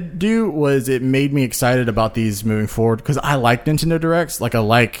it did do was it made me excited about these moving forward, because I like Nintendo Directs. Like, I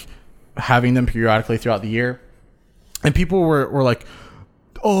like having them periodically throughout the year. And people were like,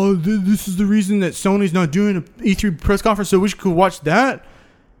 oh, this is the reason that Sony's not doing an E3 press conference, so we could watch that.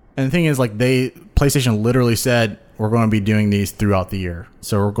 And the thing is, like, PlayStation literally said, we're going to be doing these throughout the year.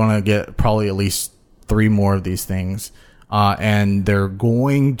 So we're going to get probably at least 3 more of these things. And they're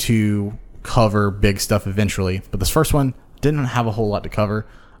going to cover big stuff eventually. But this first one didn't have a whole lot to cover.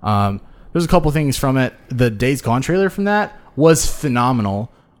 There's a couple things from it. The Days Gone trailer from that was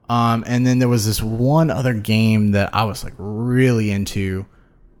phenomenal. And then there was this one other game that I was, like, really into,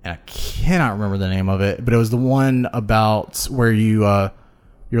 and I cannot remember the name of it, but it was the one about where you're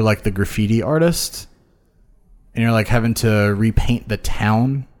like the graffiti artist, and you're, like, having to repaint the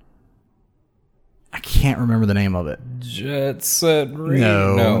town. I can't remember the name of it. Jet Set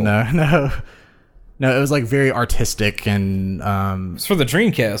Radio. No. It was, like, very artistic, and it's for the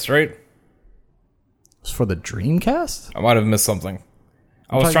Dreamcast, right? It's for the Dreamcast? I might have missed something.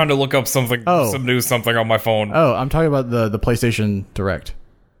 I was trying to look up something, some news, something on my phone. Oh, I'm talking about the PlayStation Direct.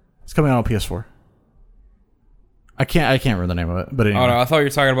 It's coming out on PS4. I can't remember the name of it, but anyway. Oh no, I thought you were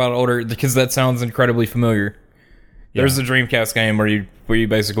talking about older, because that sounds incredibly familiar. Yeah. There's a Dreamcast game where you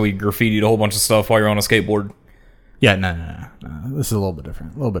basically graffitied a whole bunch of stuff while you're on a skateboard. Yeah, no. This is a little bit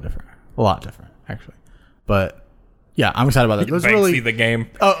different. A lot different, actually. But yeah, I'm excited about that. It was really the game.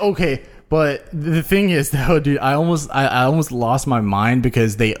 Oh, okay. But the thing is, though, dude, I almost lost my mind,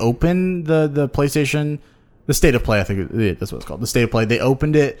 because they opened the PlayStation, the State of Play, I think that's what it's called, the State of Play. They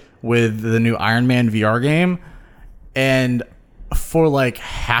opened it with the new Iron Man VR game, and for like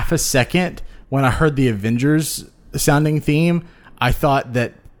half a second, when I heard the Avengers sounding theme, I thought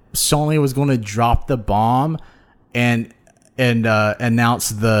that Sony was going to drop the bomb and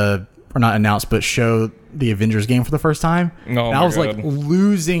announce show the Avengers game for the first time. Oh, and I was like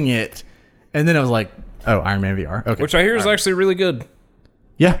losing it. And then I was like, oh, Iron Man VR. Okay. Which I hear is actually really good.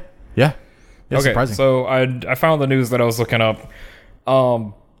 Yeah. Okay, surprising. so I found the news that I was looking up.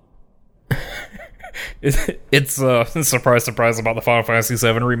 It's surprise about the Final Fantasy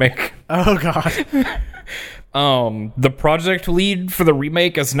VII remake. Oh, God. The project lead for the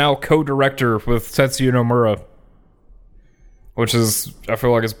remake is now co-director with Tetsuya Nomura, which is, I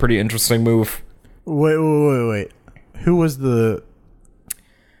feel like, it's a pretty interesting move. Wait. Who was the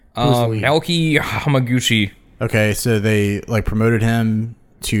lead? Naoki Hamaguchi. Okay, so they like promoted him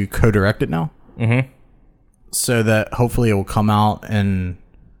to co-direct it now? Mm-hmm. So that hopefully it will come out in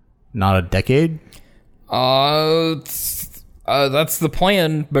not a decade? That's the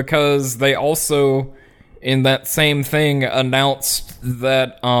plan, because they also, in that same thing, announced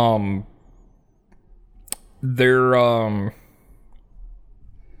that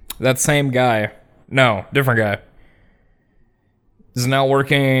That same guy. No, different guy. Is now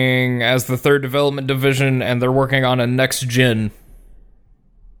working as the third development division, and they're working on a next gen.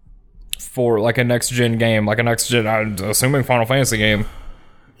 For like a next gen game, like a next gen, I'm assuming Final Fantasy game.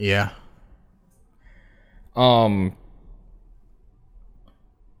 Yeah. And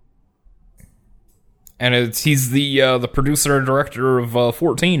he's the producer and director of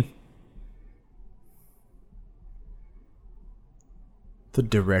 14. The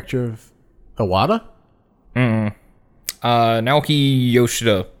director of Iwata? Naoki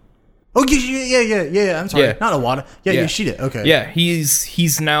Yoshida. Oh, yeah. I'm sorry. Yeah. Not Iwata. Yeah, Yeah. Yoshida. Okay. Yeah,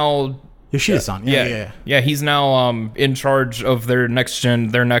 he's now Yoshida-san. Yeah. he's now in charge of their next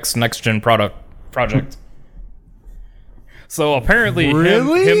gen project. So apparently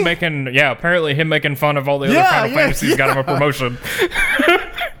Really? him making fun of all the other Final Fantasies got him a promotion.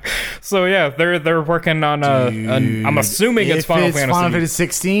 So yeah, they're working on I'm assuming it's Final Fantasy. Final Fantasy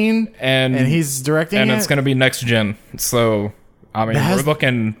 16 and he's directing and it. it's going to be next gen. So I mean, we're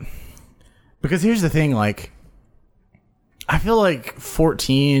looking, because here's the thing, like I feel like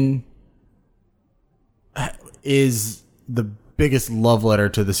 14 is the biggest love letter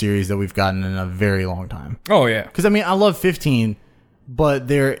to the series that we've gotten in a very long time. oh yeah. Because I mean, I love 15, but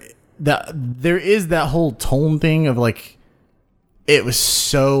there is that whole tone thing of like, it was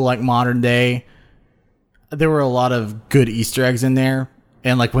so like modern day. There were a lot of good Easter eggs in there,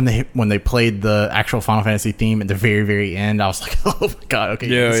 and like when they played the actual Final Fantasy theme at the very, very end, I was like, oh my god, okay,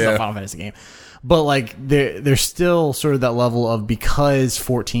 this is a Final Fantasy game. But like there's still sort of that level of, because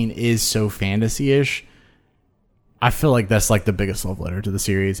 14 is so fantasy-ish, I feel like that's like the biggest love letter to the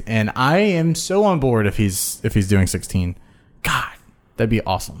series, and I am so on board if he's doing 16. God, that'd be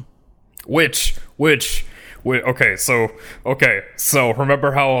awesome. Okay, so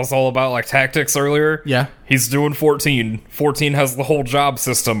remember how I was all about like tactics earlier? Yeah. He's doing 14. 14 has the whole job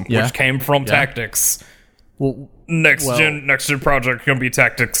system, Yeah. which came from tactics. Well, Next gen project gonna be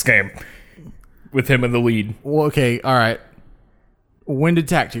tactics game with him in the lead. well, okay, all right. When did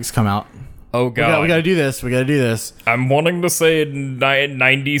Tactics come out? Oh god, We gotta do this. I'm wanting to say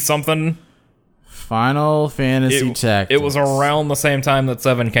 90 something. Final Fantasy Tactics. It was around the same time that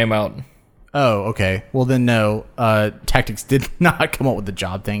 7 came out. Oh, okay. Well, then no. Tactics did not come up with the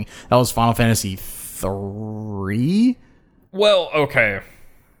job thing. That was Final Fantasy 3. Well, okay.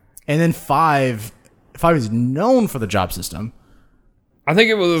 And then 5. 5 is known for the job system. I think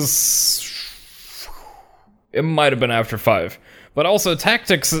it might have been after 5. But also,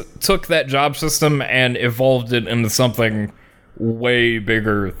 Tactics took that job system and evolved it into something way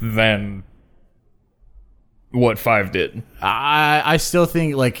bigger than what 5 did. I still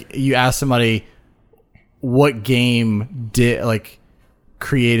think, like, you ask somebody what game did, like,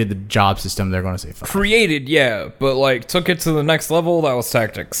 created the job system, they're going to say 5. Created, yeah, but, like, took it to the next level, that was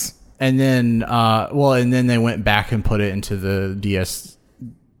Tactics. And then, and then they went back and put it into the DS.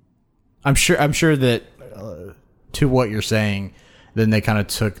 I'm sure that, to what you're saying, then they kind of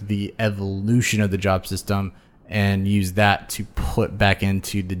took the evolution of the job system and used that to put back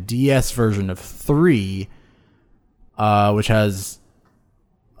into the DS version of 3, which has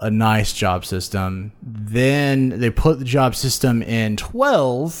a nice job system. Then they put the job system in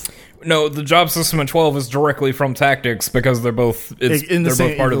 12. No, the job system in 12 is directly from Tactics because they're both part of the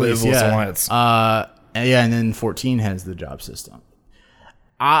Ivalice Alliance. And then 14 has the job system.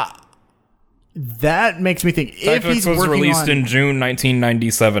 That makes me think, if he's was working released on, in June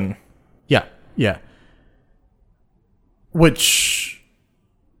 1997. Yeah. Which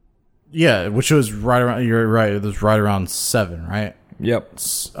was right around. You're right. It was right around 7, right? Yep.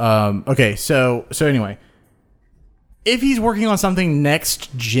 Okay. So anyway, if he's working on something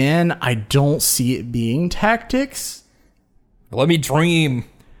next gen, I don't see it being Tactics. Let me dream.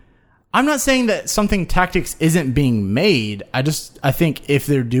 I'm not saying that something Tactics isn't being made. I think if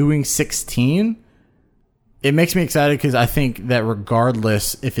they're doing 16, it makes me excited, because I think that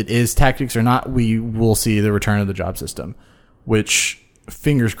regardless if it is Tactics or not, we will see the return of the job system, which,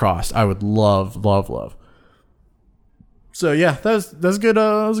 fingers crossed, I would love. So yeah, that's good.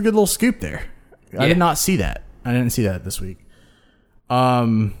 That was a good little scoop there. I did not see that. I didn't see that this week.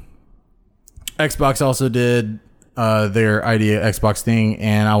 Xbox also did their Idea Xbox thing,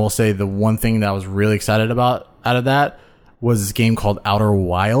 and I will say the one thing that I was really excited about out of that was this game called Outer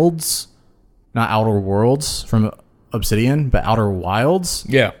Wilds. Not Outer Worlds from Obsidian, but Outer Wilds.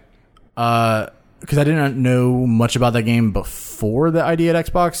 Yeah. Because I didn't know much about that game before the Idea at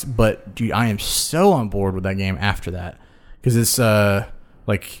Xbox, but dude, I am so on board with that game after that. Because it's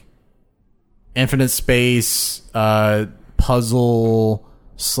like infinite space puzzle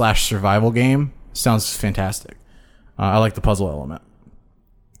 / survival game. Sounds fantastic. I like the puzzle element.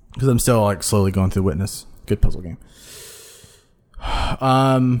 because I'm still like slowly going through Witness. Good puzzle game.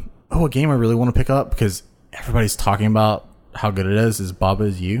 A game I really want to pick up because everybody's talking about how good it is Baba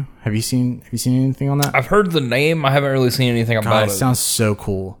Is You. Have you seen anything on that? I've heard the name. I haven't really seen anything about it. It sounds so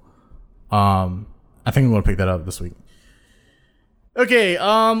cool. I think I'm going to pick that up this week. Okay,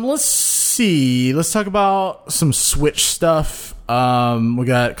 let's see. Let's talk about some Switch stuff. We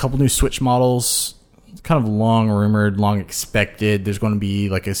got a couple new Switch models. It's kind of long rumored, long expected. There's going to be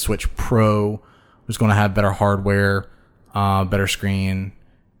like a Switch Pro. There's going to have better hardware, better screen.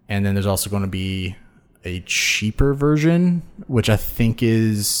 And then there's also going to be a cheaper version, which I think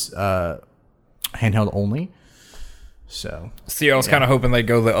is handheld only. So, see, I was kind of hoping they'd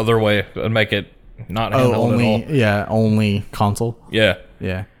go the other way and make it not handheld only, at all. Yeah, only console. Yeah.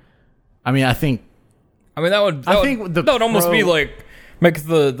 I mean, I think that would almost be like make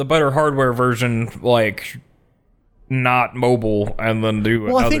the better hardware version like not mobile and then do.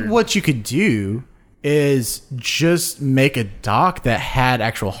 Well, I think what you could do is just make a dock that had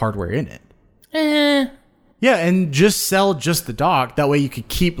actual hardware in it. Yeah, and just sell just the dock. That way you could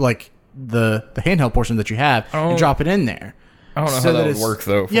keep like the handheld portion that you have and drop it in there. I don't know how that would work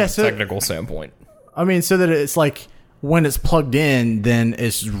though from a technical standpoint. I mean, so that it's like when it's plugged in, then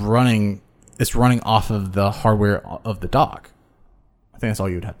it's running off of the hardware of the dock. I think that's all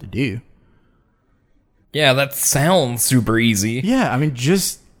you would have to do. Yeah, that sounds super easy. Yeah, I mean,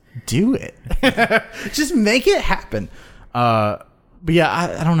 just do it. Just make it happen. But yeah,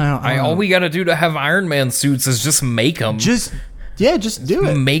 I don't know. All we got to do to have Iron Man suits is just make them. Just do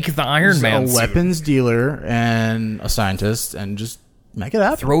it. Make the Iron Man suit. A weapons dealer and a scientist, and just make it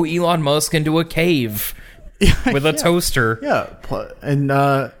happen. Throw Elon Musk into a cave with a toaster. Yeah,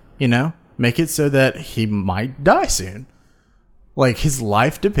 and make it so that he might die soon. Like his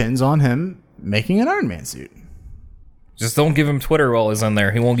life depends on him making an Iron Man suit. Just don't give him Twitter while he's in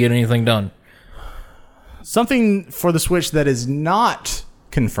there. He won't get anything done. Something for the Switch that is not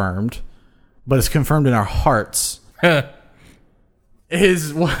confirmed, but is confirmed in our hearts,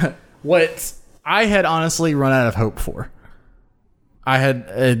 is what I had honestly run out of hope for. It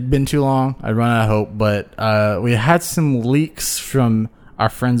had been too long. I'd run out of hope, but we had some leaks from our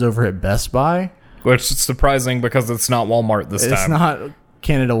friends over at Best Buy. Which is surprising because it's not Walmart this time. It's not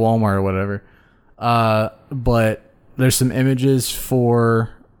Canada Walmart or whatever. But there's some images for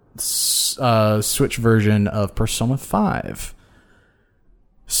Switch version of Persona 5.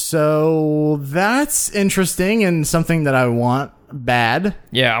 So that's interesting and something that I want bad.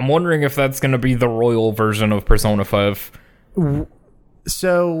 Yeah, I'm wondering if that's going to be the royal version of Persona 5.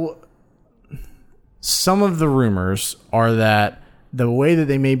 So some of the rumors are that the way that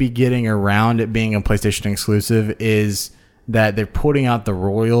they may be getting around it being a PlayStation exclusive is that they're putting out the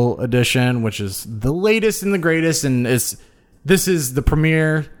Royal Edition, which is the latest and the greatest, and this is the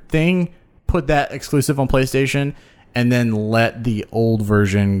premier thing. Put that exclusive on PlayStation, and then let the old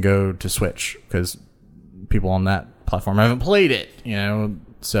version go to Switch, because people on that platform haven't played it,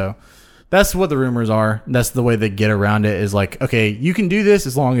 so that's what the rumors are. That's the way they get around it, is like, okay, you can do this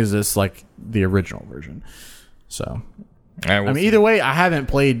as long as it's like the original version. So I mean, either way, I haven't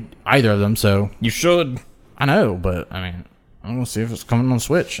played either of them, so you should. I know, but I mean, I'm gonna see if it's coming on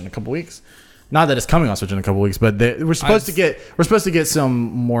Switch in a couple weeks. Not that it's coming on Switch in a couple weeks, but we're supposed to get some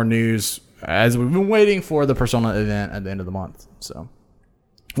more news, as we've been waiting for the Persona event at the end of the month. So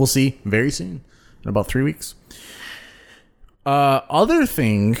we'll see very soon, in about 3 weeks. Other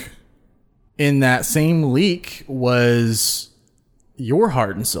thing in that same leak was your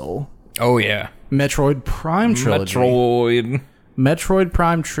heart and soul. Oh yeah, Metroid Prime Trilogy. Metroid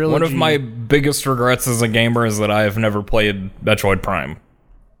Prime Trilogy. One of my biggest regrets as a gamer is that I have never played Metroid Prime.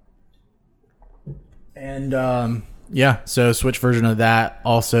 And so Switch version of that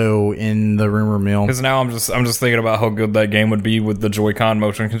also in the rumor mill. Because now I'm just thinking about how good that game would be with the Joy-Con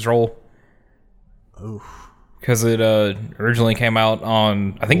motion control. Oof. Because it originally came out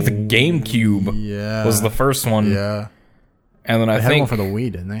on, I think, the GameCube. Yeah, was the first one. Yeah, and then they had one for the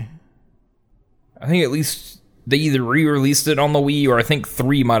Wii, didn't they? I think at least they either re-released it on the Wii, or I think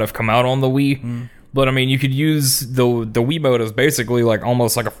 3 might have come out on the Wii. But I mean, you could use the Wii mode as basically like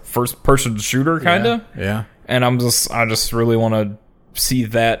almost like a first-person shooter, kind of. Yeah. And I just really want to see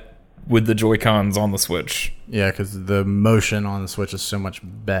that with the Joy-Cons on the Switch. Yeah, because the motion on the Switch is so much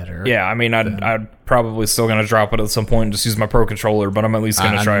better. Yeah, I mean, I'd probably still going to drop it at some point and just use my Pro Controller, but I'm at least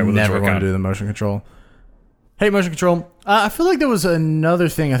going to try it with the Joy-Con. I'm never going to do the motion control. Hey, motion control. I feel like there was another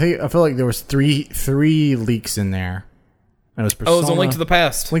thing. I feel like there was three leaks in there. And it was Persona. Oh, it was a Link to the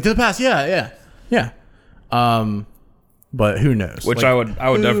Past. Link to the Past, yeah. But who knows? Which I would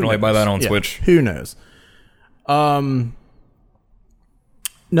definitely buy that on Switch. Who knows?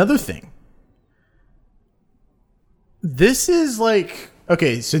 Another thing. This is like,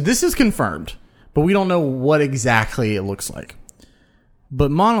 okay, so this is confirmed, but we don't know what exactly it looks like.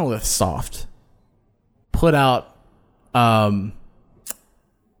 But Monolith Soft put out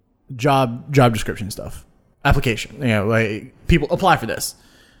job description stuff, application. Like people apply for this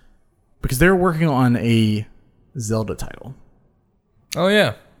because they're working on a Zelda title. Oh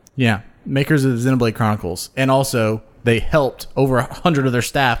yeah. Yeah, makers of Xenoblade Chronicles, and also they helped over 100 of their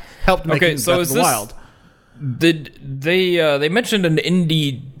staff helped make Breath of the Wild. Did they mentioned an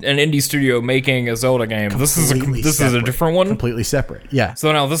indie studio making a Zelda game? This is a different one, completely separate. Yeah.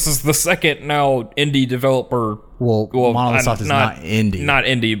 So now this is the second indie developer. Well, Monolith Soft is not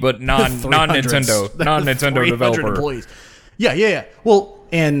indie, but non Nintendo developer. Employees. Yeah. Well,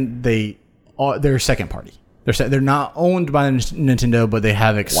 and they're second party. They're not owned by Nintendo, but they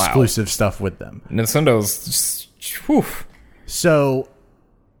have exclusive stuff with them. Nintendo's just, whew. So.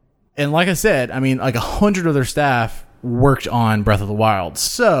 And like I said, I mean, like 100 of their staff worked on Breath of the Wild.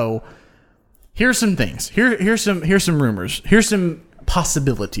 So here's some things. Here's some rumors. Here's some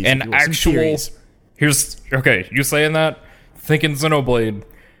possibilities. And actual. You saying that? Thinking Xenoblade,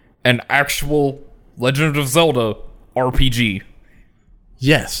 an actual Legend of Zelda RPG.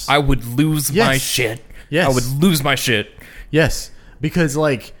 Yes. I would lose my shit. Yes. I would lose my shit. Yes. Because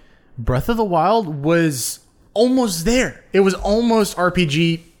like Breath of the Wild was almost there. It was almost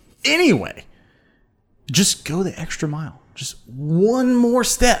RPG. Anyway, just go the extra mile. Just one more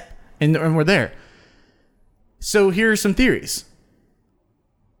step, and we're there. So here are some theories.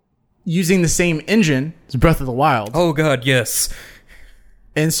 Using the same engine as Breath of the Wild. Oh, God, yes.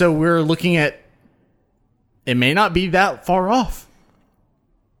 And so we're looking at... It may not be that far off.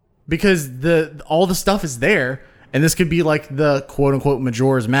 Because all the stuff is there, and this could be like the quote-unquote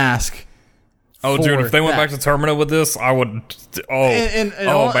Majora's Mask. Oh, dude, if they went back to Termina with this, I would... man,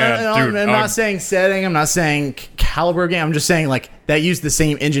 dude. I'm not saying setting, I'm not saying caliber game, I'm just saying, like, that used the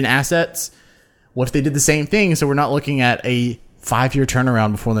same engine assets. What if they did the same thing, so we're not looking at a 5-year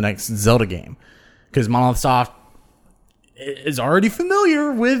turnaround before the next Zelda game? Because Monolith Soft is already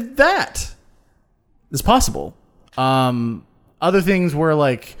familiar with that. It's possible. Other things were,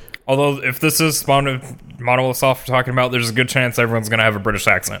 like... Although, if this is Monolith Soft we're talking about, there's a good chance everyone's going to have a British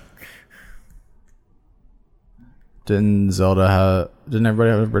accent. Didn't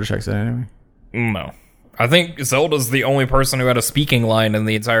everybody have a British accent anyway? No. I think Zelda's the only person who had a speaking line in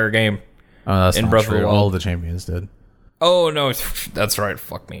the entire game. Oh, that's not Breath true. All the champions did. Oh, no. That's right.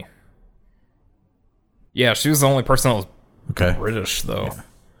 Fuck me. Yeah, she was the only person that was British, though. Yeah.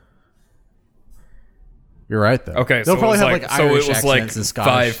 You're right, though. Okay, they'll probably have like Irish so it was like and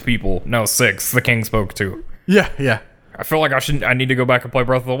Scottish. 5 people. No, 6. The king spoke 2. Yeah. I feel like I need to go back and play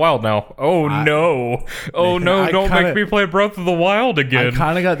Breath of the Wild now. No. Don't make me play Breath of the Wild again. I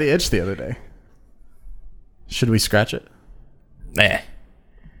kind of got the itch the other day. Should we scratch it? Nah.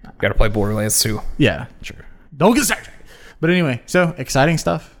 Gotta play Borderlands 2. Yeah, sure. Don't get sidetracked. But anyway, so exciting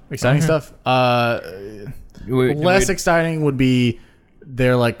stuff. Less exciting would be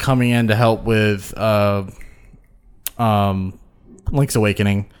they're like coming in to help with Link's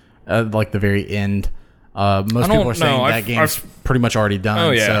Awakening at like the very end. Most people are saying that game's pretty much already done.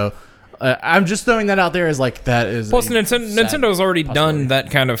 Oh, yeah. So I'm just throwing that out there as like that is. Plus, Nintendo's already done that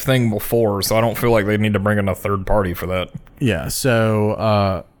kind of thing before, so I don't feel like they need to bring in a third party for that. Yeah.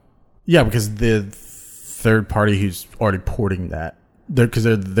 So because the third party who's already porting that, they're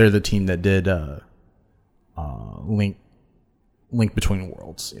the team that did Link Between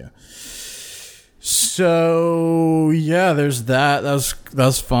Worlds. Yeah. So yeah, there's that. That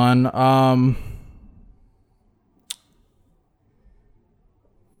was fun.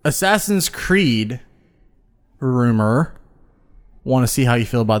 Assassin's Creed rumor. Want to see how you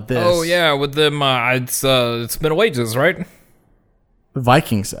feel about this? Oh yeah, with them, it's been wages, right?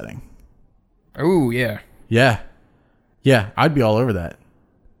 Viking setting. Oh yeah. Yeah, I'd be all over that.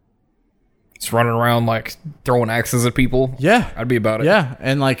 It's running around like throwing axes at people. Yeah, I'd be about it. Yeah,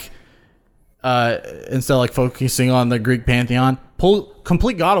 and like instead of like focusing on the Greek pantheon, pull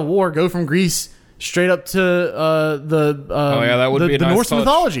complete God of War, go from Greece straight up to that would be a nice Norse touch.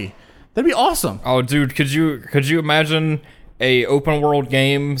 mythology. That'd be awesome. Oh, dude, could you imagine a open world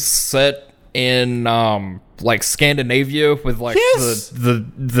game set in like Scandinavia with like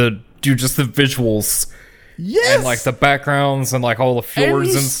the just the visuals, and like the backgrounds and like all the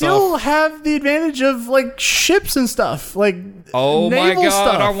fjords and stuff. Still have the advantage of like ships and stuff. Like oh my god,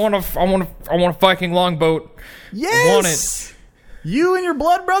 stuff. I want a Viking longboat. Yes, I want it. You and your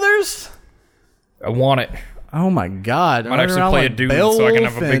blood brothers. I want it. Oh my god! I might actually play a dude so I can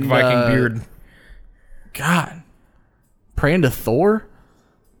have a big Viking beard. God, praying to Thor.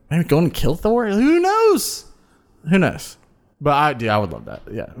 maybe going to kill Thor. Who knows? Who knows? But I would love that.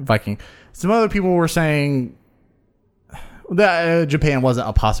 Yeah, Viking. Some other people were saying that Japan wasn't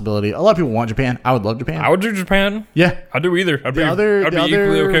a possibility. A lot of people want Japan. I would love Japan. I would do Japan. Yeah, I'd do either. I'd be the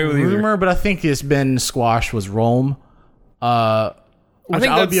equally okay with either. rumor, but I think it's been squashed was Rome. I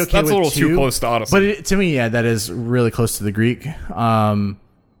think would be okay that's with a little too, too close to Odyssey. But to me, yeah, that is really close to the Greek.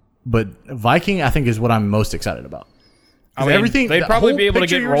 But Viking, I think, is what I'm most excited about. I mean, everything, they'd the probably whole be able to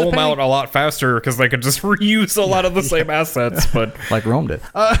picture get you were just Rome out painting- a lot faster because they could just reuse a lot of the same assets. But like Rome did.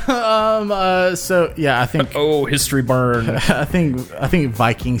 So yeah, I think history burn. I think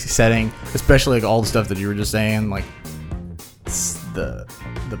Viking setting, especially like all the stuff that you were just saying, like the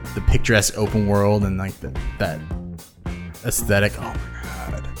picturesque open world and like that aesthetic. Oh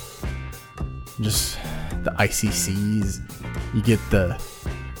my god, just the icy seas. You get to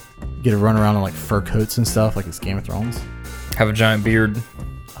run around in like fur coats and stuff, like it's Game of Thrones. Have a giant beard.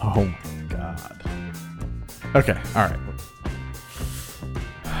 Oh my god. Okay, all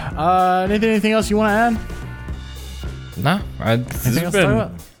right. Anything else you want to add? No, Anything it's else to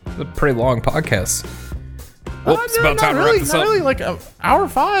talk been about? a pretty long podcast. Well, it's about time to wrap this not up. really, like hour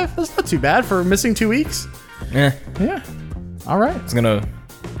 5. That's not too bad for missing 2 weeks. Yeah, Yeah. All right.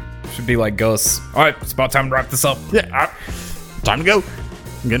 should be like Gus. All right, it's about time to wrap this up. Yeah. All right. Time to go.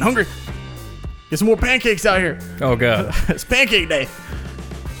 I'm getting hungry. Get some more pancakes out here. Oh god. It's pancake day.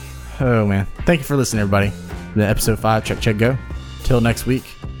 Oh man. Thank you for listening, everybody. To episode 5, Check Go. Till next week,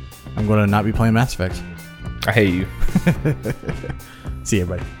 I'm going to not be playing Mass Effect. I hate you. See you,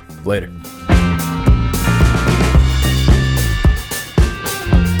 everybody. Later.